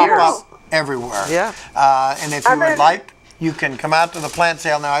 Volunteers. They pop up everywhere. Yeah. And if you would like, you can come out to the plant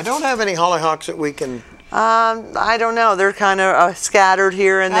sale. Now, I don't have any hollyhocks that we can... I don't know. They're kind of scattered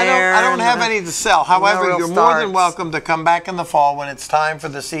here and there. I don't have any to sell. However, you're more than welcome to come back in the fall when it's time for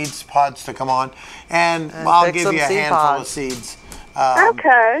the seeds pods to come on, and I'll give you a handful of seeds.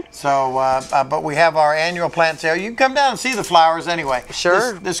 Okay. So, but we have our annual plant sale. You can come down and see the flowers anyway.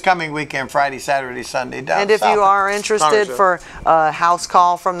 Sure. This coming weekend, Friday, Saturday, Sunday. Down and if you are interested for a house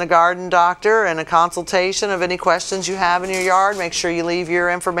call from the garden doctor and a consultation of any questions you have in your yard, make sure you leave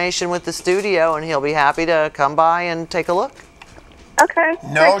your information with the studio, and he'll be happy to come by and take a look. Okay.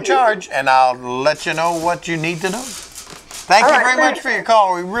 No charge, and I'll let you know what you need to know. Thank you very much for your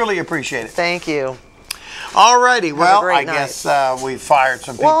call. We really appreciate it. Thank you. Alrighty, well, I guess we fired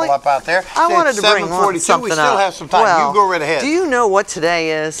some people up out there. I wanted to bring something up. We still have some time. Well, you go right ahead. Do you know what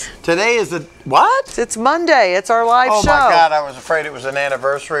today is? Today is the what? It's Monday. It's our live show. Oh my God! I was afraid it was an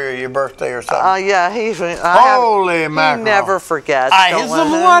anniversary or your birthday or something. Yeah, holy mackerel! He never forgets. Here's the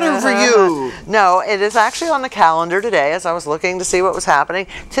water for you. No, it is actually on the calendar today. As I was looking to see what was happening,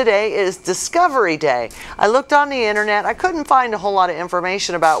 today is Discovery Day. I looked on the internet. I couldn't find a whole lot of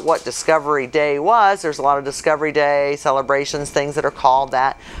information about what Discovery Day was. There's a lot of Discovery Day celebrations, things that are called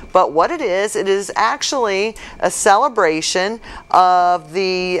that. But what it is actually a celebration of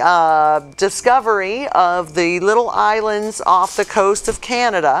the discovery of the little islands off the coast of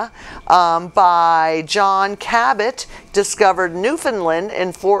Canada by John Cabot. Discovered Newfoundland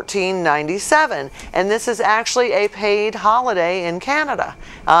in 1497, and this is actually a paid holiday in Canada.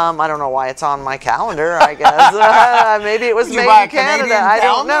 I don't know why it's on my calendar. I guess maybe it was made in Canada. I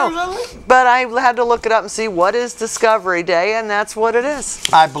don't know, but I had to look it up and see what is Discovery Day, and that's what it is.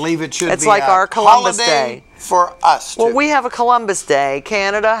 I believe it should be. It's like our Columbus Day for us. Well, we have a Columbus Day.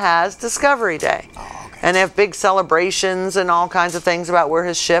 Canada has Discovery Day. And they have big celebrations and all kinds of things about where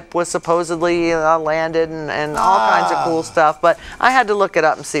his ship was supposedly landed and all kinds of cool stuff. But I had to look it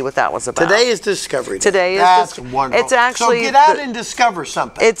up and see what that was about. Today is Discovery Day. Today is That's wonderful. It's actually so get out and discover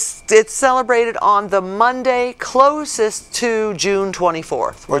something. It's celebrated on the Monday closest to June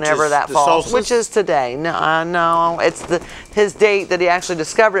 24th, whenever that falls, solstice? which is today. No, it's his date that he actually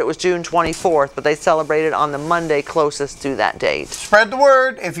discovered it was June 24th, but they celebrated on the Monday closest to that date. Spread the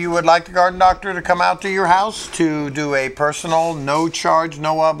word. If you would like the garden doctor to come out to your house to do a personal, no charge,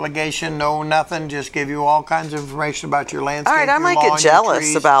 no obligation, no nothing, just give you all kinds of information about your landscape. All right, I your might lawn, get your jealous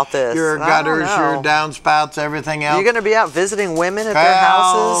trees, about this. your I gutters, don't know. your downspouts, everything else. You're going to be out visiting women at their Well,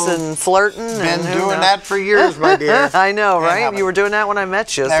 houses and flirting. Been and who doing knows? that for years, my dear. I know, Can't right? help You it. were doing that when I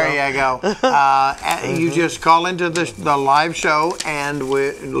met you. There so. you go. You just call into the live show and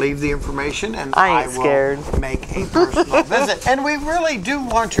we leave the information, and I ain't will scared. make a personal visit. And we really do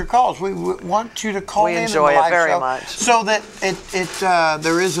want your calls. We want you to call We in enjoy the live it very show much. so that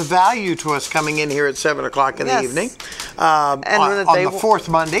there is a value to us coming in here at 7 o'clock in the Yes. evening And on they the fourth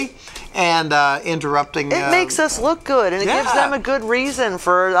Monday. And interrupting. It makes us look good, and it gives yeah. them a good reason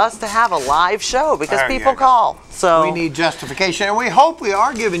for us to have a live show because There you people go. call. So We need justification, and we hope we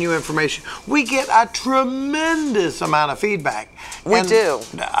are giving you information. We get a tremendous amount of feedback. We And, do.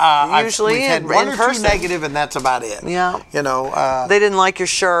 Usually we've had in one or person. two negative, and that's about it. Yeah. You know. they didn't like your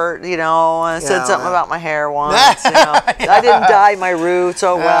shirt, said Yeah, something well. about my hair once. I didn't dye my roots.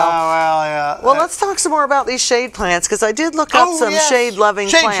 Oh well. Yeah. Well, let's talk some more about these shade plants because I did look up Oh, some yes. shade-loving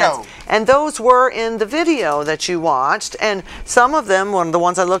Shade plants, show. and those were in the video that you watched. And some of them, one of the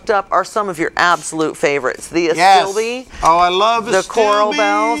ones I looked up, are some of your absolute favorites. The Yes. Astilbe, Oh, I love the coral Astilbe.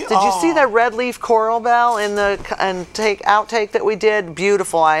 bells. Did you see Oh. that red leaf coral bell in the outtake that we did?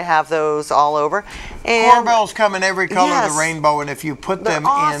 Beautiful. I have those all over. And Coral bells come in every color of Yes. the rainbow, and if you put They're them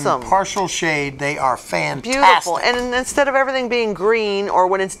awesome. in partial shade, they are fantastic. beautiful. And instead of everything being green, or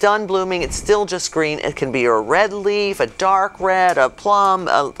when it's done blooming, it's still just green. It can be a red leaf, a dark red, a plum,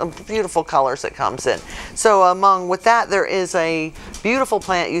 a beautiful colors that comes in. So with that, there is a beautiful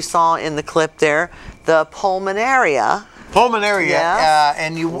plant you saw in the clip there, the pulmonaria. Pulmonaria, Yes.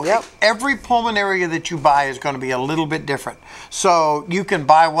 and Yep. every pulmonaria that you buy is going to be a little bit different. So you can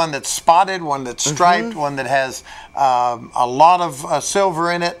buy one that's spotted, one that's striped, one that has a lot of silver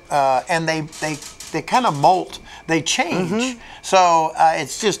in it, and they kind of molt. They change. So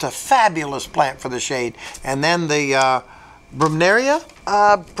it's just a fabulous plant for the shade. And then the Brunaria?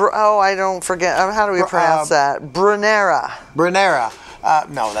 I don't forget. How do we pronounce that? Brunera. Brunera.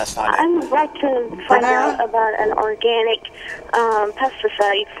 No, that's not it. I'd like to find out about an organic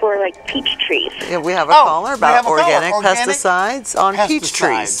pesticide for like peach trees. Yeah, we have a Oh, caller we about have a caller. organic Organic pesticides on peach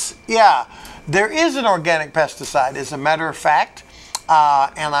trees. Yeah, there is an organic pesticide, as a matter of fact.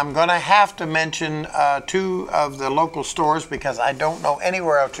 And I'm going to have to mention two of the local stores because I don't know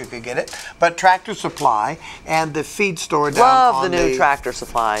anywhere else you could get it. But Tractor Supply and the feed store down Love on the new Tractor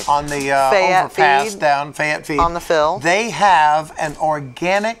Supply. on the Fayette overpass Feed. down Fayette Feed. On the fill. They have an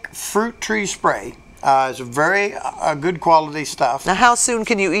organic fruit tree spray. It's a very good quality stuff. Now, how soon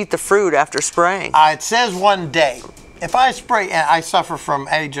can you eat the fruit after spraying? It says 1 day. If I spray, and I suffer from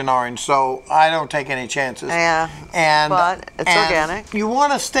Agent Orange, so I don't take any chances. Yeah, but it's organic. You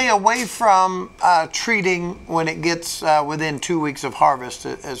want to stay away from treating when it gets within 2 weeks of harvest.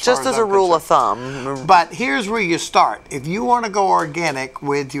 Just as a rule of thumb. But here's where you start. If you want to go organic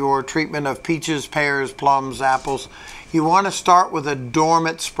with your treatment of peaches, pears, plums, apples, you want to start with a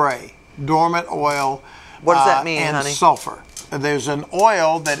dormant spray, dormant oil. What does that mean, and honey? Sulfur. There's an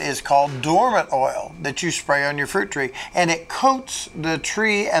oil that is called dormant oil that you spray on your fruit tree, and it coats the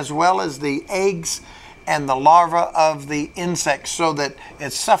tree as well as the eggs and the larvae of the insects so that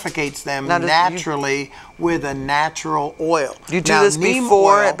it suffocates them naturally with a natural oil. You do this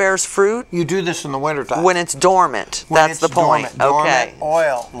before it bears fruit? You do this in the wintertime. When it's dormant. That's the point. Dormant Okay.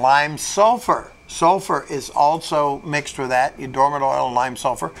 oil, lime sulfur. Sulfur is also mixed with that. You dormant oil and lime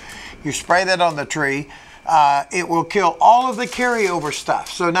sulfur. You spray that on the tree. It will kill all of the carryover stuff.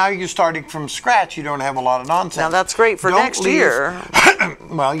 So now you're starting from scratch. You don't have a lot of nonsense. Now that's great for next year.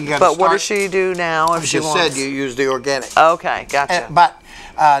 Well, you got to But start. what does she do now if I she just wants? said you use the organic. Okay, gotcha. But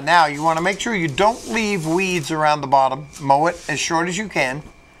now you want to make sure you don't leave weeds around the bottom. Mow it as short as you can.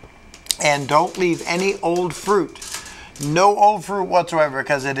 And don't leave any old fruit. No old fruit whatsoever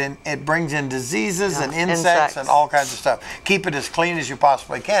because it brings in diseases and insects and all kinds of stuff. Keep it as clean as you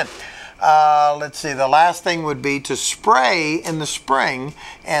possibly can. Let's see, the last thing would be to spray in the spring,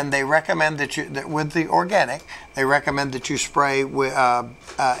 and they recommend that with the organic, they recommend that you spray with,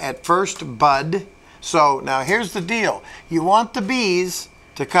 at first bud. So now here's the deal. You want the bees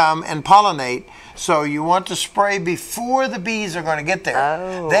to come and pollinate, so you want to spray before the bees are going to get there.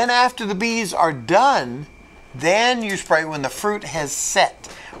 Oh. Then after the bees are done, then you spray when the fruit has set.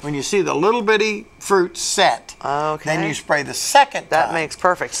 When you see the little bitty fruit set, then you spray the second time. That makes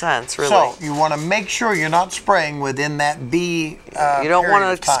perfect sense, really. So you want to make sure you're not spraying within that bee you don't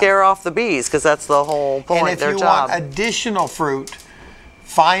want to scare off the bees because that's the whole point, and if their you job. want additional fruit,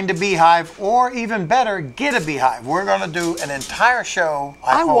 find a beehive, or even better, get a beehive. We're going to do an entire show.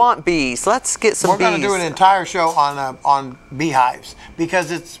 I want bees. Let's get some bees. We're going to do an entire show on beehives,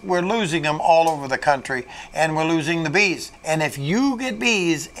 because we're losing them all over the country, and we're losing the bees. And if you get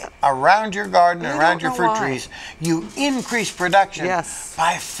bees around your garden, around your fruit trees, you increase production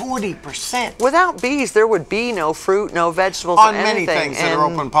by 40%. Without bees, there would be no fruit, no vegetables, on anything. many things that are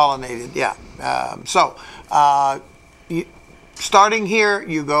open pollinated. Yeah. Starting here,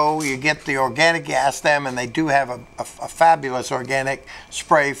 you get the organic. You ask them, and they do have a fabulous organic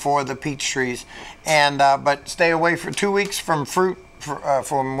spray for the peach trees. And but stay away for 2 weeks from fruit.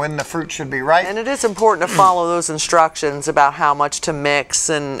 From when the fruit should be ripe. And it is important to follow those instructions about how much to mix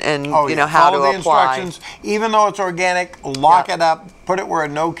and you know, how to apply. Follow the instructions. Even though it's organic, lock it up, put it where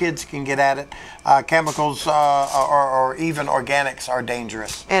no kids can get at it. Chemicals or even organics are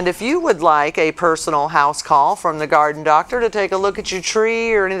dangerous. And if you would like a personal house call from the garden doctor to take a look at your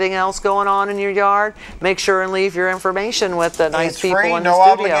tree or anything else going on in your yard, make sure and leave your information with the nice people in the studio.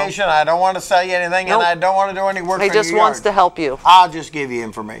 It's free, no obligation. I don't want to sell you anything, and I don't want to do any work for your yard. He just wants to help you. I'll just give you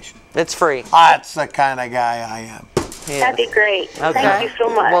information. It's free. That's the kind of guy I am. That'd be great. Okay. Thank you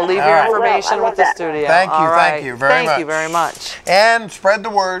so much. We'll leave your information with the studio. Thank you. Thank you very much. Thank you very much. And spread the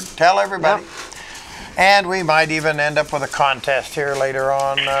word. Tell everybody. And we might even end up with a contest here later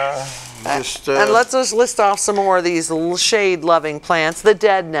on. And let's just list off some more of these little shade-loving plants. The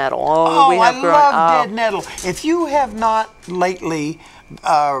dead nettle. I love dead nettle. If you have not lately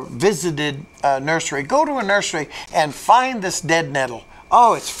visited a nursery, go to a nursery and find this dead nettle.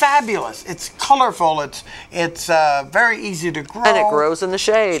 Oh, it's fabulous. It's colorful. It's very easy to grow. And it grows in the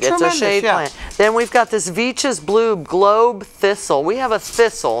shade. It's a shade plant. Then we've got this Veitch's Blue Globe Thistle. We have a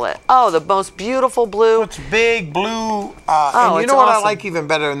thistle that, the most beautiful blue. It's big blue. And you know what I like even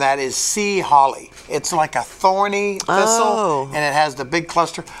better than that is sea holly. It's like a thorny thistle, and it has the big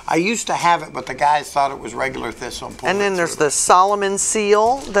cluster. I used to have it, but the guys thought it was regular thistle. And then there's the Solomon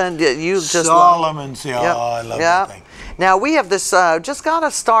seal. Then you just Solomon seal. Oh, I love that thing. Now we have this, just got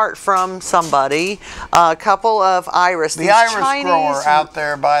a start from somebody, a couple of iris. The iris grower out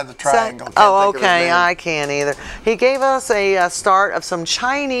there by the triangle. I can't either. He gave us a start of some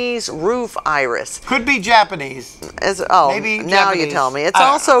Chinese roof iris. Could be Japanese. Maybe now Japanese. You tell me. It's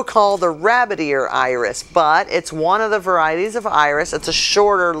also called the rabbit ear iris, but it's one of the varieties of iris. It's a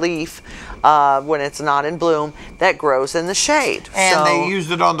shorter leaf. When it's not in bloom, that grows in the shade. And they used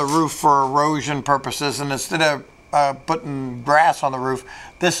it on the roof for erosion purposes, and instead of putting grass on the roof,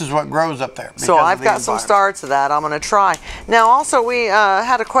 this is what grows up there. So I've got some starts of that I'm going to try. Now also we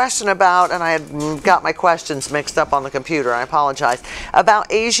had a question about, and I had got my questions mixed up on the computer, I apologize,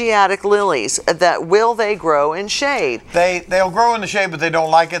 about Asiatic lilies. That will they grow in shade? They'll grow in the shade, but they don't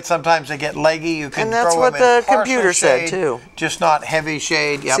like it. Sometimes they get leggy. You can and that's grow what them the in computer shade, said too. Just not heavy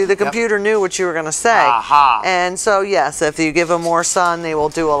shade. See, the computer knew what you were going to say. And so yes, if you give them more sun, they will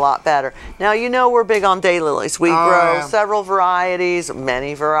do a lot better. Now you know we're big on daylilies. We grow several varieties,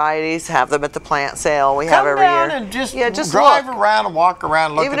 many varieties, have them at the plant sale we have every year. Come down and just drive around and walk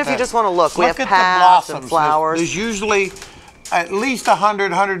around, look Even at if you just want to look, we have at paths the blossoms. and flowers. There's usually at least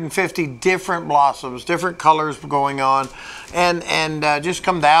 100, 150 different blossoms, different colors going on. And just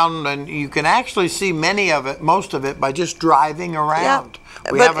come down and you can actually see most of it by just driving around.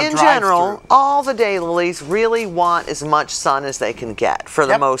 But in general, all the daylilies really want as much sun as they can get for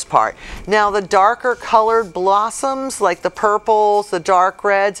the most part. Now the darker colored blossoms, like the purples, the dark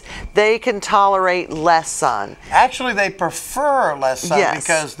reds, they can tolerate less sun. Actually, they prefer less sun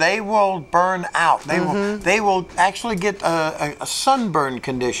because they will burn out. They will actually get a sunburn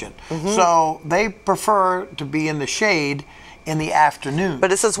condition. So they prefer to be in the shade in the afternoon.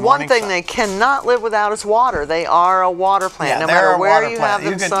 But it says one thing they cannot live without is water. They are a water plant. No matter where you have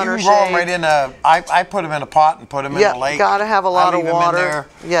them, sun or shade. You can grow them right in I put them in a pot and put them in a lake. Got to have a lot of water.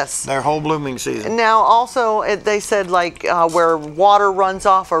 Their whole blooming season. Now also they said like where water runs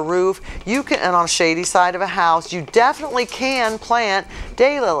off a roof, you can, and on a shady side of a house, you definitely can plant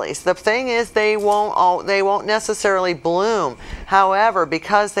daylilies. The thing is they won't necessarily bloom. However,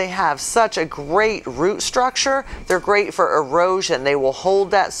 because they have such a great root structure, they're great for erosion. They will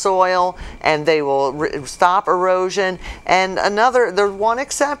hold that soil and they will stop erosion. And the one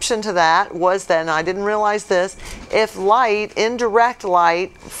exception to that was then, I didn't realize this, if indirect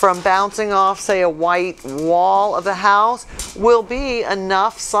light from bouncing off, say, a white wall of the house will be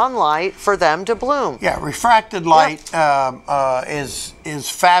enough sunlight for them to bloom. Yeah, refracted light is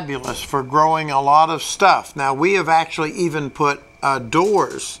fabulous for growing a lot of stuff. Now we have actually even put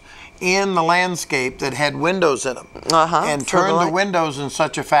doors in the landscape that had windows in them, and turned the windows in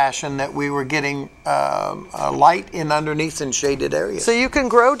such a fashion that we were getting light in underneath in shaded areas. So you can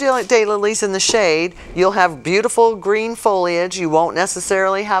grow daylilies in the shade. You'll have beautiful green foliage. You won't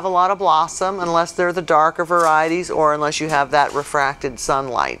necessarily have a lot of blossom unless they're the darker varieties or unless you have that refracted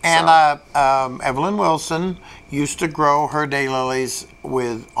sunlight. And Evelyn Wilson used to grow her daylilies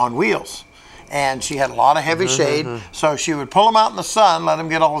on wheels. And she had a lot of heavy shade, so she would pull them out in the sun, let them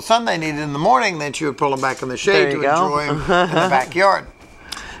get all the sun they needed in the morning, then she would pull them back in the shade to enjoy them in the backyard.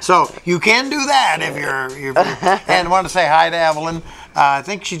 So you can do that if you're and I want to say hi to Evelyn. I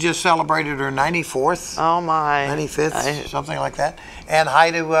think she just celebrated her 94th. Oh my. 95th, something like that. And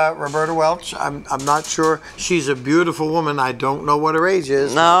hi to Roberta Welch. I'm not sure. She's a beautiful woman. I don't know what her age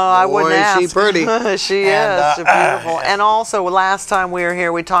is. No, I wouldn't ask. Boy, is she pretty. She is beautiful. And also, last time we were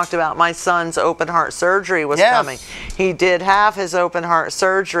here, we talked about my son's open heart surgery was coming. He did have his open heart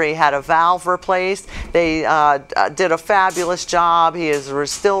surgery, had a valve replaced. They did a fabulous job. He is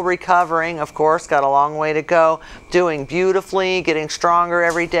still recovering, of course, got a long way to go, doing beautifully, getting stronger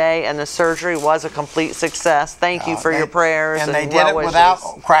every day, and the surgery was a complete success. Thank you for your prayers. And they did it without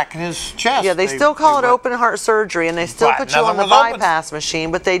cracking his chest. Yeah, they still call it open heart surgery, and they still put you on the bypass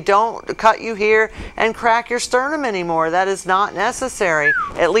machine, but they don't cut you here and crack your sternum anymore. That is not necessary.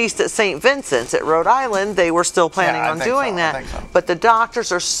 At least at St. Vincent's at Rhode Island, they were still planning on doing that. But the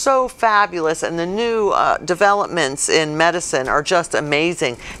doctors are so fabulous, and the new developments in medicine are just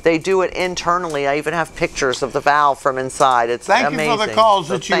amazing. They do it internally. I even have pictures of the valve from inside. It's amazing. Thank you for the calls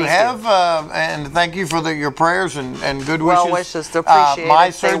that you have, and thank you for your prayers and good wishes. Well wishes, to appreciate my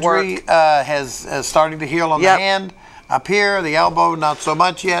it. surgery has started to heal on the hand up here, the elbow not so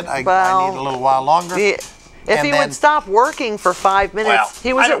much yet. I need a little while longer. If he would stop working for 5 minutes,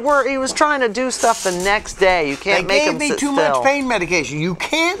 he was at work. He was trying to do stuff the next day. You can't make him sit still. They gave me too much pain medication. You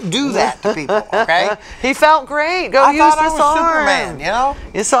can't do that to people, okay? He felt great. Go use this arm. Superman, you know?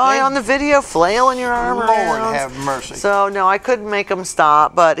 You saw him on the video flailing your arm around. Lord have mercy. So, no, I couldn't make him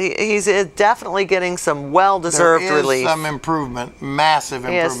stop, but he's definitely getting some well-deserved relief. There is some improvement, massive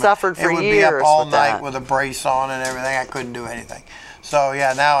improvement. He has suffered for years. It would be up all night with a brace on and everything. I couldn't do anything. So,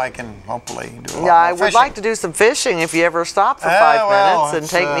 yeah, now I can hopefully do a lot more I would fishing. like to do some fishing if you ever stop for 5 minutes and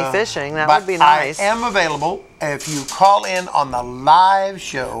take me fishing. That would be nice. I am available if you call in on the live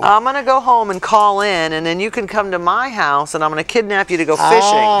show. I'm going to go home and call in, and then you can come to my house, and I'm going to kidnap you to go fishing.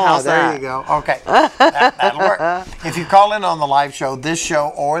 How's that? There you go. Okay. That'll work. If you call in on the live show, this show,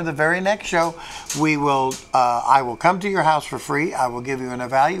 or the very next show, I will come to your house for free. I will give you an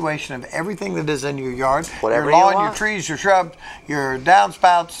evaluation of everything that is in your yard. Whatever your lawn, you want. your trees, your shrubs, your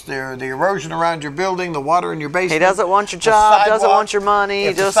downspouts, the erosion around your building, the water in your basement. He doesn't want your job, doesn't want your money,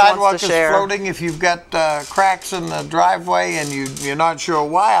 he just wants to share. If the sidewalk is floating, if you've got cracks in the driveway and you're not sure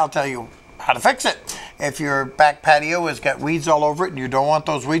why, I'll tell you how to fix it. If your back patio has got weeds all over it and you don't want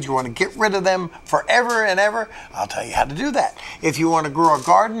those weeds, you want to get rid of them forever and ever, I'll tell you how to do that. If you want to grow a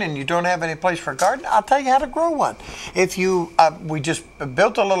garden and you don't have any place for a garden, I'll tell you how to grow one. If you, we just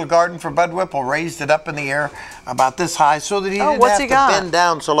built a little garden for Bud Whipple, raised it up in the air about this high so that he didn't have to bend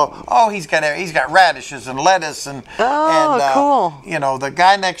down so low. Oh, he's got radishes and lettuce and cool. You know, the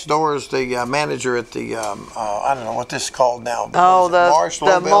guy next door is the manager at the I don't know what this is called now.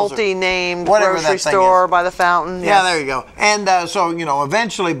 The multi-named grocery store by the fountain. Yeah, there you go. And so, you know,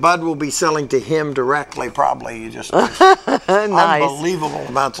 eventually Bud will be selling to him directly, probably. You just unbelievable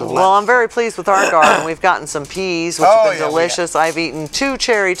amounts of lettuce. Well, I'm very pleased with our garden. We've gotten some peas, which have been delicious. I've eaten 2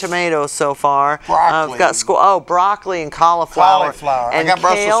 cherry tomatoes so far. Broccoli. I've got broccoli and cauliflower. I And got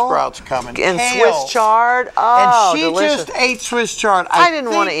Brussels kale, sprouts coming. And kale. Swiss chard. Oh, and she delicious. just ate Swiss chard. I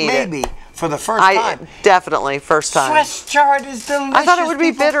didn't want to eat maybe for the first time. Definitely, first time. Swiss chard is delicious. I thought it would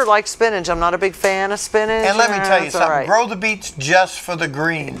be bitter like spinach. I'm not a big fan of spinach. And let me tell you something. Grow the beets just for the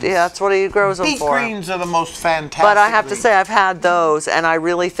greens. Yeah, that's what he grows them for. Beet greens are the most fantastic. But I have to say, I've had those, and I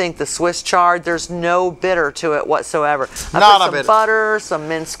really think the Swiss chard, there's no bitter to it whatsoever. I put some butter, some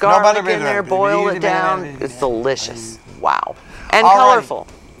minced garlic in there, boil it down. It's delicious. Wow. And colorful.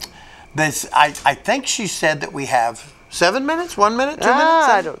 I think she said that we have 7 minutes, 1 minute, 2 minutes?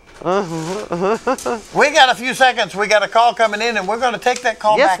 I don't. We got a few seconds. We got a call coming in, and we're going to take that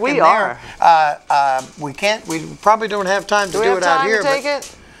call back in there. Yes, we are. We can't. We probably don't have time to do it out here. Do we have time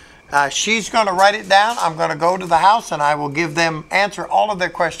to take it? She's going to write it down. I'm going to go to the house, and I will give them answer all of their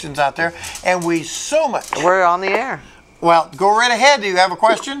questions out there. And we're on the air. Well, go right ahead. Do you have a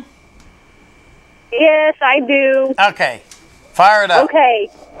question? Yes, I do. Okay. Fire it up. Okay.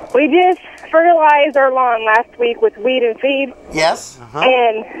 We just fertilized our lawn last week with weed and feed. Yes.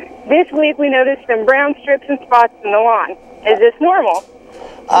 And this week we noticed some brown strips and spots in the lawn. Is this normal?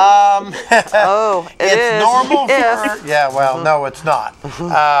 Oh, It's is. normal If. for, yeah, well, no, it's not.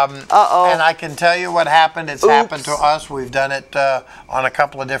 Uh-oh. And I can tell you what happened. It's happened to us. We've done it on a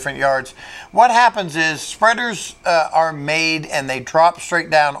couple of different yards. What happens is spreaders are made and they drop straight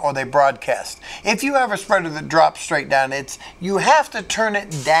down or they broadcast. If you have a spreader that drops straight down, you have to turn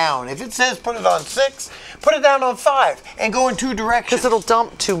it down. If it says put it on 6, put it down on 5 and go in 2 directions. Because it'll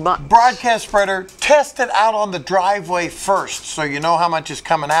dump too much. Broadcast spreader, test it out on the driveway first so you know how much is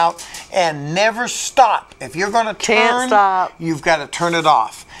coming out, and never stop. If you're going to Can't turn, stop. you've got to turn it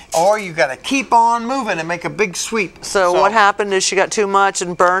off. Or you've got to keep on moving and make a big sweep. So what happened is she got too much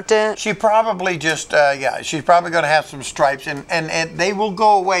and burnt it? She probably just, she's probably going to have some stripes, and they will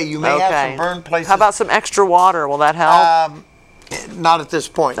go away. You may have some burned places. How about some extra water? Will that help? Not at this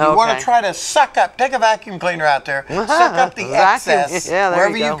point. You want to try to suck up, take a vacuum cleaner out there, suck up the excess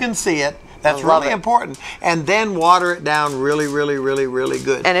wherever you can see it. That's really important. And then water it down really, really, really, really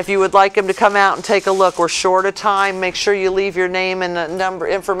good. And if you would like him to come out and take a look, we're short of time. Make sure you leave your name and the number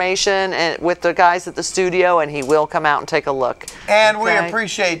information and with the guys at the studio, and he will come out and take a look. And we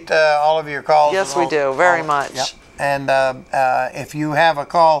appreciate all of your calls. Yes, we do. Very much. Yep. And if you have a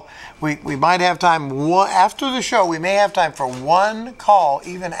call, we might have time after the show. We may have time for one call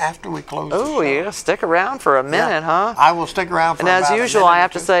even after we close the show. Oh, you stick around for a minute, huh? I will stick around for about a minute. And as usual, I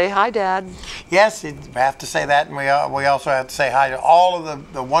have to say, hi, Dad. Yes, you have to say that. And we also have to say hi to all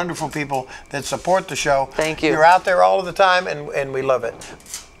of the wonderful people that support the show. Thank you. You're out there all of the time, and we love it.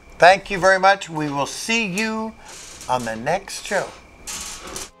 Thank you very much. We will see you on the next show.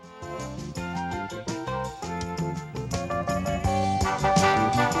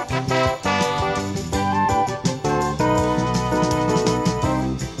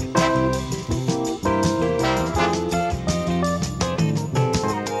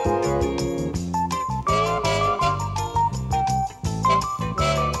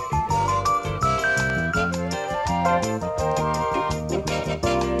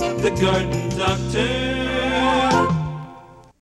 The Garden Doctor.